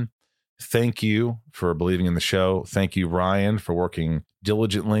One. Thank you for believing in the show. Thank you, Ryan, for working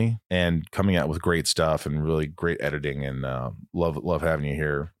diligently and coming out with great stuff and really great editing. And love having you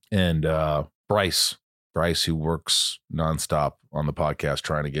here. And Bryce, who works nonstop on the podcast,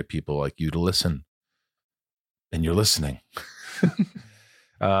 trying to get people like you to listen. And you're listening.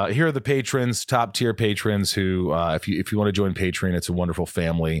 Here are the patrons, top tier patrons who, if you want to join Patreon, it's a wonderful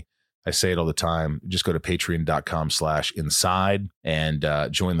family. I say it all the time. Just go to patreon.com/inside and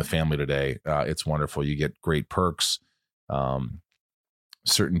join the family today. It's wonderful. You get great perks.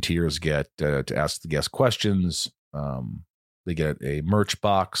 Certain tiers get to ask the guest questions. They get a merch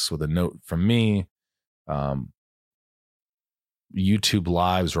box with a note from me. YouTube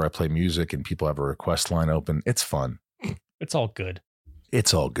lives where I play music and people have a request line open. It's fun. It's all good.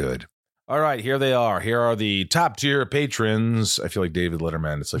 It's all good. All right, here they are. Here are the top tier patrons. I feel like David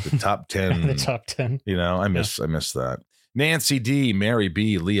Letterman. It's like the top 10. The top 10. You know, I miss that. Nancy D, Mary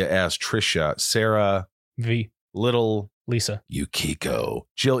B, Leah S, Trisha, Sarah V, Little, Lisa, Yukiko,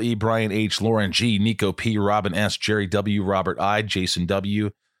 Jill E, Brian H, Lauren G, Nico P, Robin S, Jerry W, Robert I, Jason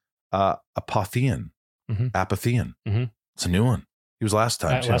W, Apathian. Mm-hmm. Apathian. Mm-hmm. It's a new one. He was last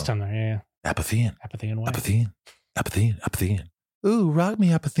time. Last time there, yeah. Apathian. Apathian. Ooh, rock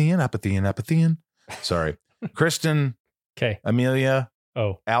me, Apathian. Sorry. Kristen. K. Amelia.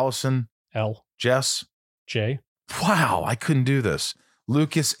 O. Allison. L. Jess. J. Wow, I couldn't do this.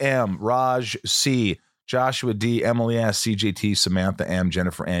 Lucas M. Raj C. Joshua D. Emily S. CJT. Samantha M.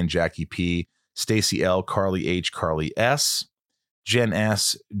 Jennifer N. Jackie P. Stacy L. Carly H. Carly S. Jen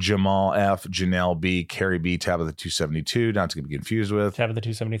S, Jamal F, Janelle B, Carrie B, Tabitha 272, not to be confused with Tabitha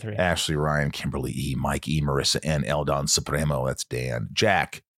 273, Ashley Ryan, Kimberly E, Mike E, Marissa N, Eldon Supremo, that's Dan,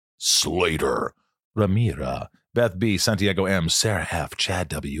 Jack Slater, Ramira, Beth B, Santiago M, Sarah F, Chad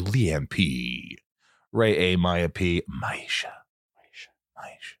W, Leanne P, Ray A, Maya P, Maisha,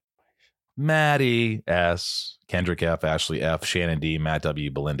 Maddie S, Kendrick F, Ashley F, Shannon D, Matt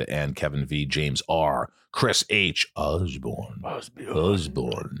W, Belinda N, Kevin V, James R, Chris H, Osborne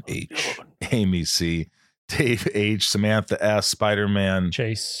H, Amy C, Dave H, Samantha S, Spider-Man,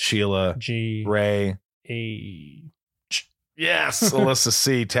 Chase, Sheila G, Ray A, yes, Alyssa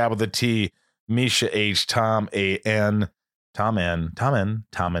C, Tabitha T, Misha H, Tom A N, Tom N,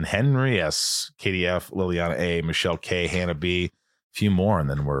 Henry S, Katie F, Liliana A, Michelle K, Hannah B, few more, and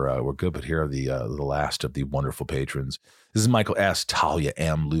then we're good. But here are the last of the wonderful patrons. This is Michael S, Talia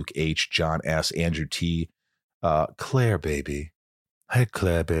M, Luke H, John S, Andrew T, Claire Baby, hey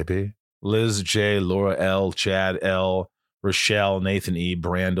Claire Baby, Liz J, Laura L, Chad L, Rochelle, Nathan E,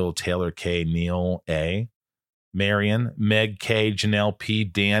 Brandel, Taylor K, Neil A, Marion, Meg K, Janelle P,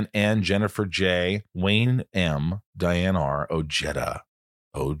 Dan N, Jennifer J, Wayne M, Diane R, Ojeda,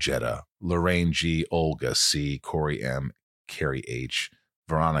 Lorraine G, Olga C, Corey M, Carrie H,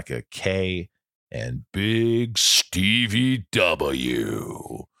 Veronica K, and Big Stevie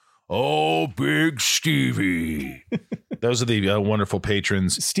W. Oh, Big Stevie. Those are the wonderful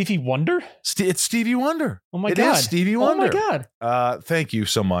patrons. Stevie Wonder? It's Stevie Wonder. Oh my God. God. It is Stevie Wonder. Oh my God. Thank you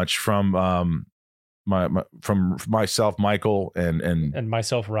so much from from myself, Michael, and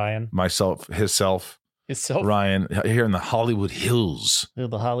myself, Ryan. Himself, Ryan, here in the Hollywood Hills.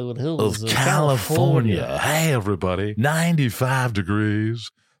 The Hollywood Hills of California. Hey, everybody. 95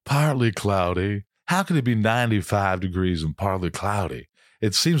 degrees, partly cloudy. How can it be 95 degrees and partly cloudy?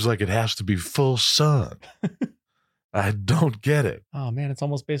 It seems like it has to be full sun. I don't get it. Oh, man, it's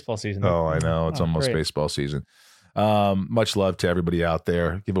almost baseball season. Oh, I know. It's almost great. Baseball season. Much love to everybody out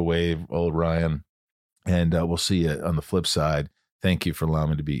there. Give a wave, old Ryan. And we'll see you on the flip side. Thank you for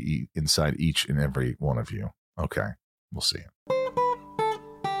allowing me to be inside each and every one of you. Okay. We'll see you.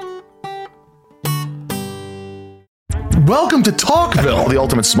 Welcome to Talkville, the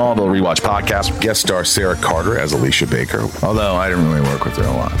ultimate Smallville rewatch podcast. Guest star Sarah Carter as Alicia Baker, although I didn't really work with her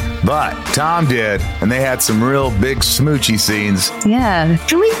a lot. But Tom did, and they had some real big smoochy scenes. Yeah.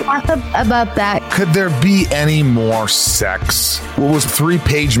 Can we talk about that? Could there be any more sex? What was a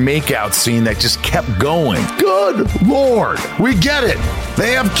 3-page makeout scene that just kept going? Good Lord. We get it.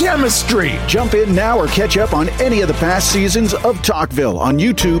 They have chemistry. Jump in now or catch up on any of the past seasons of Talkville on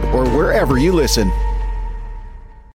YouTube or wherever you listen.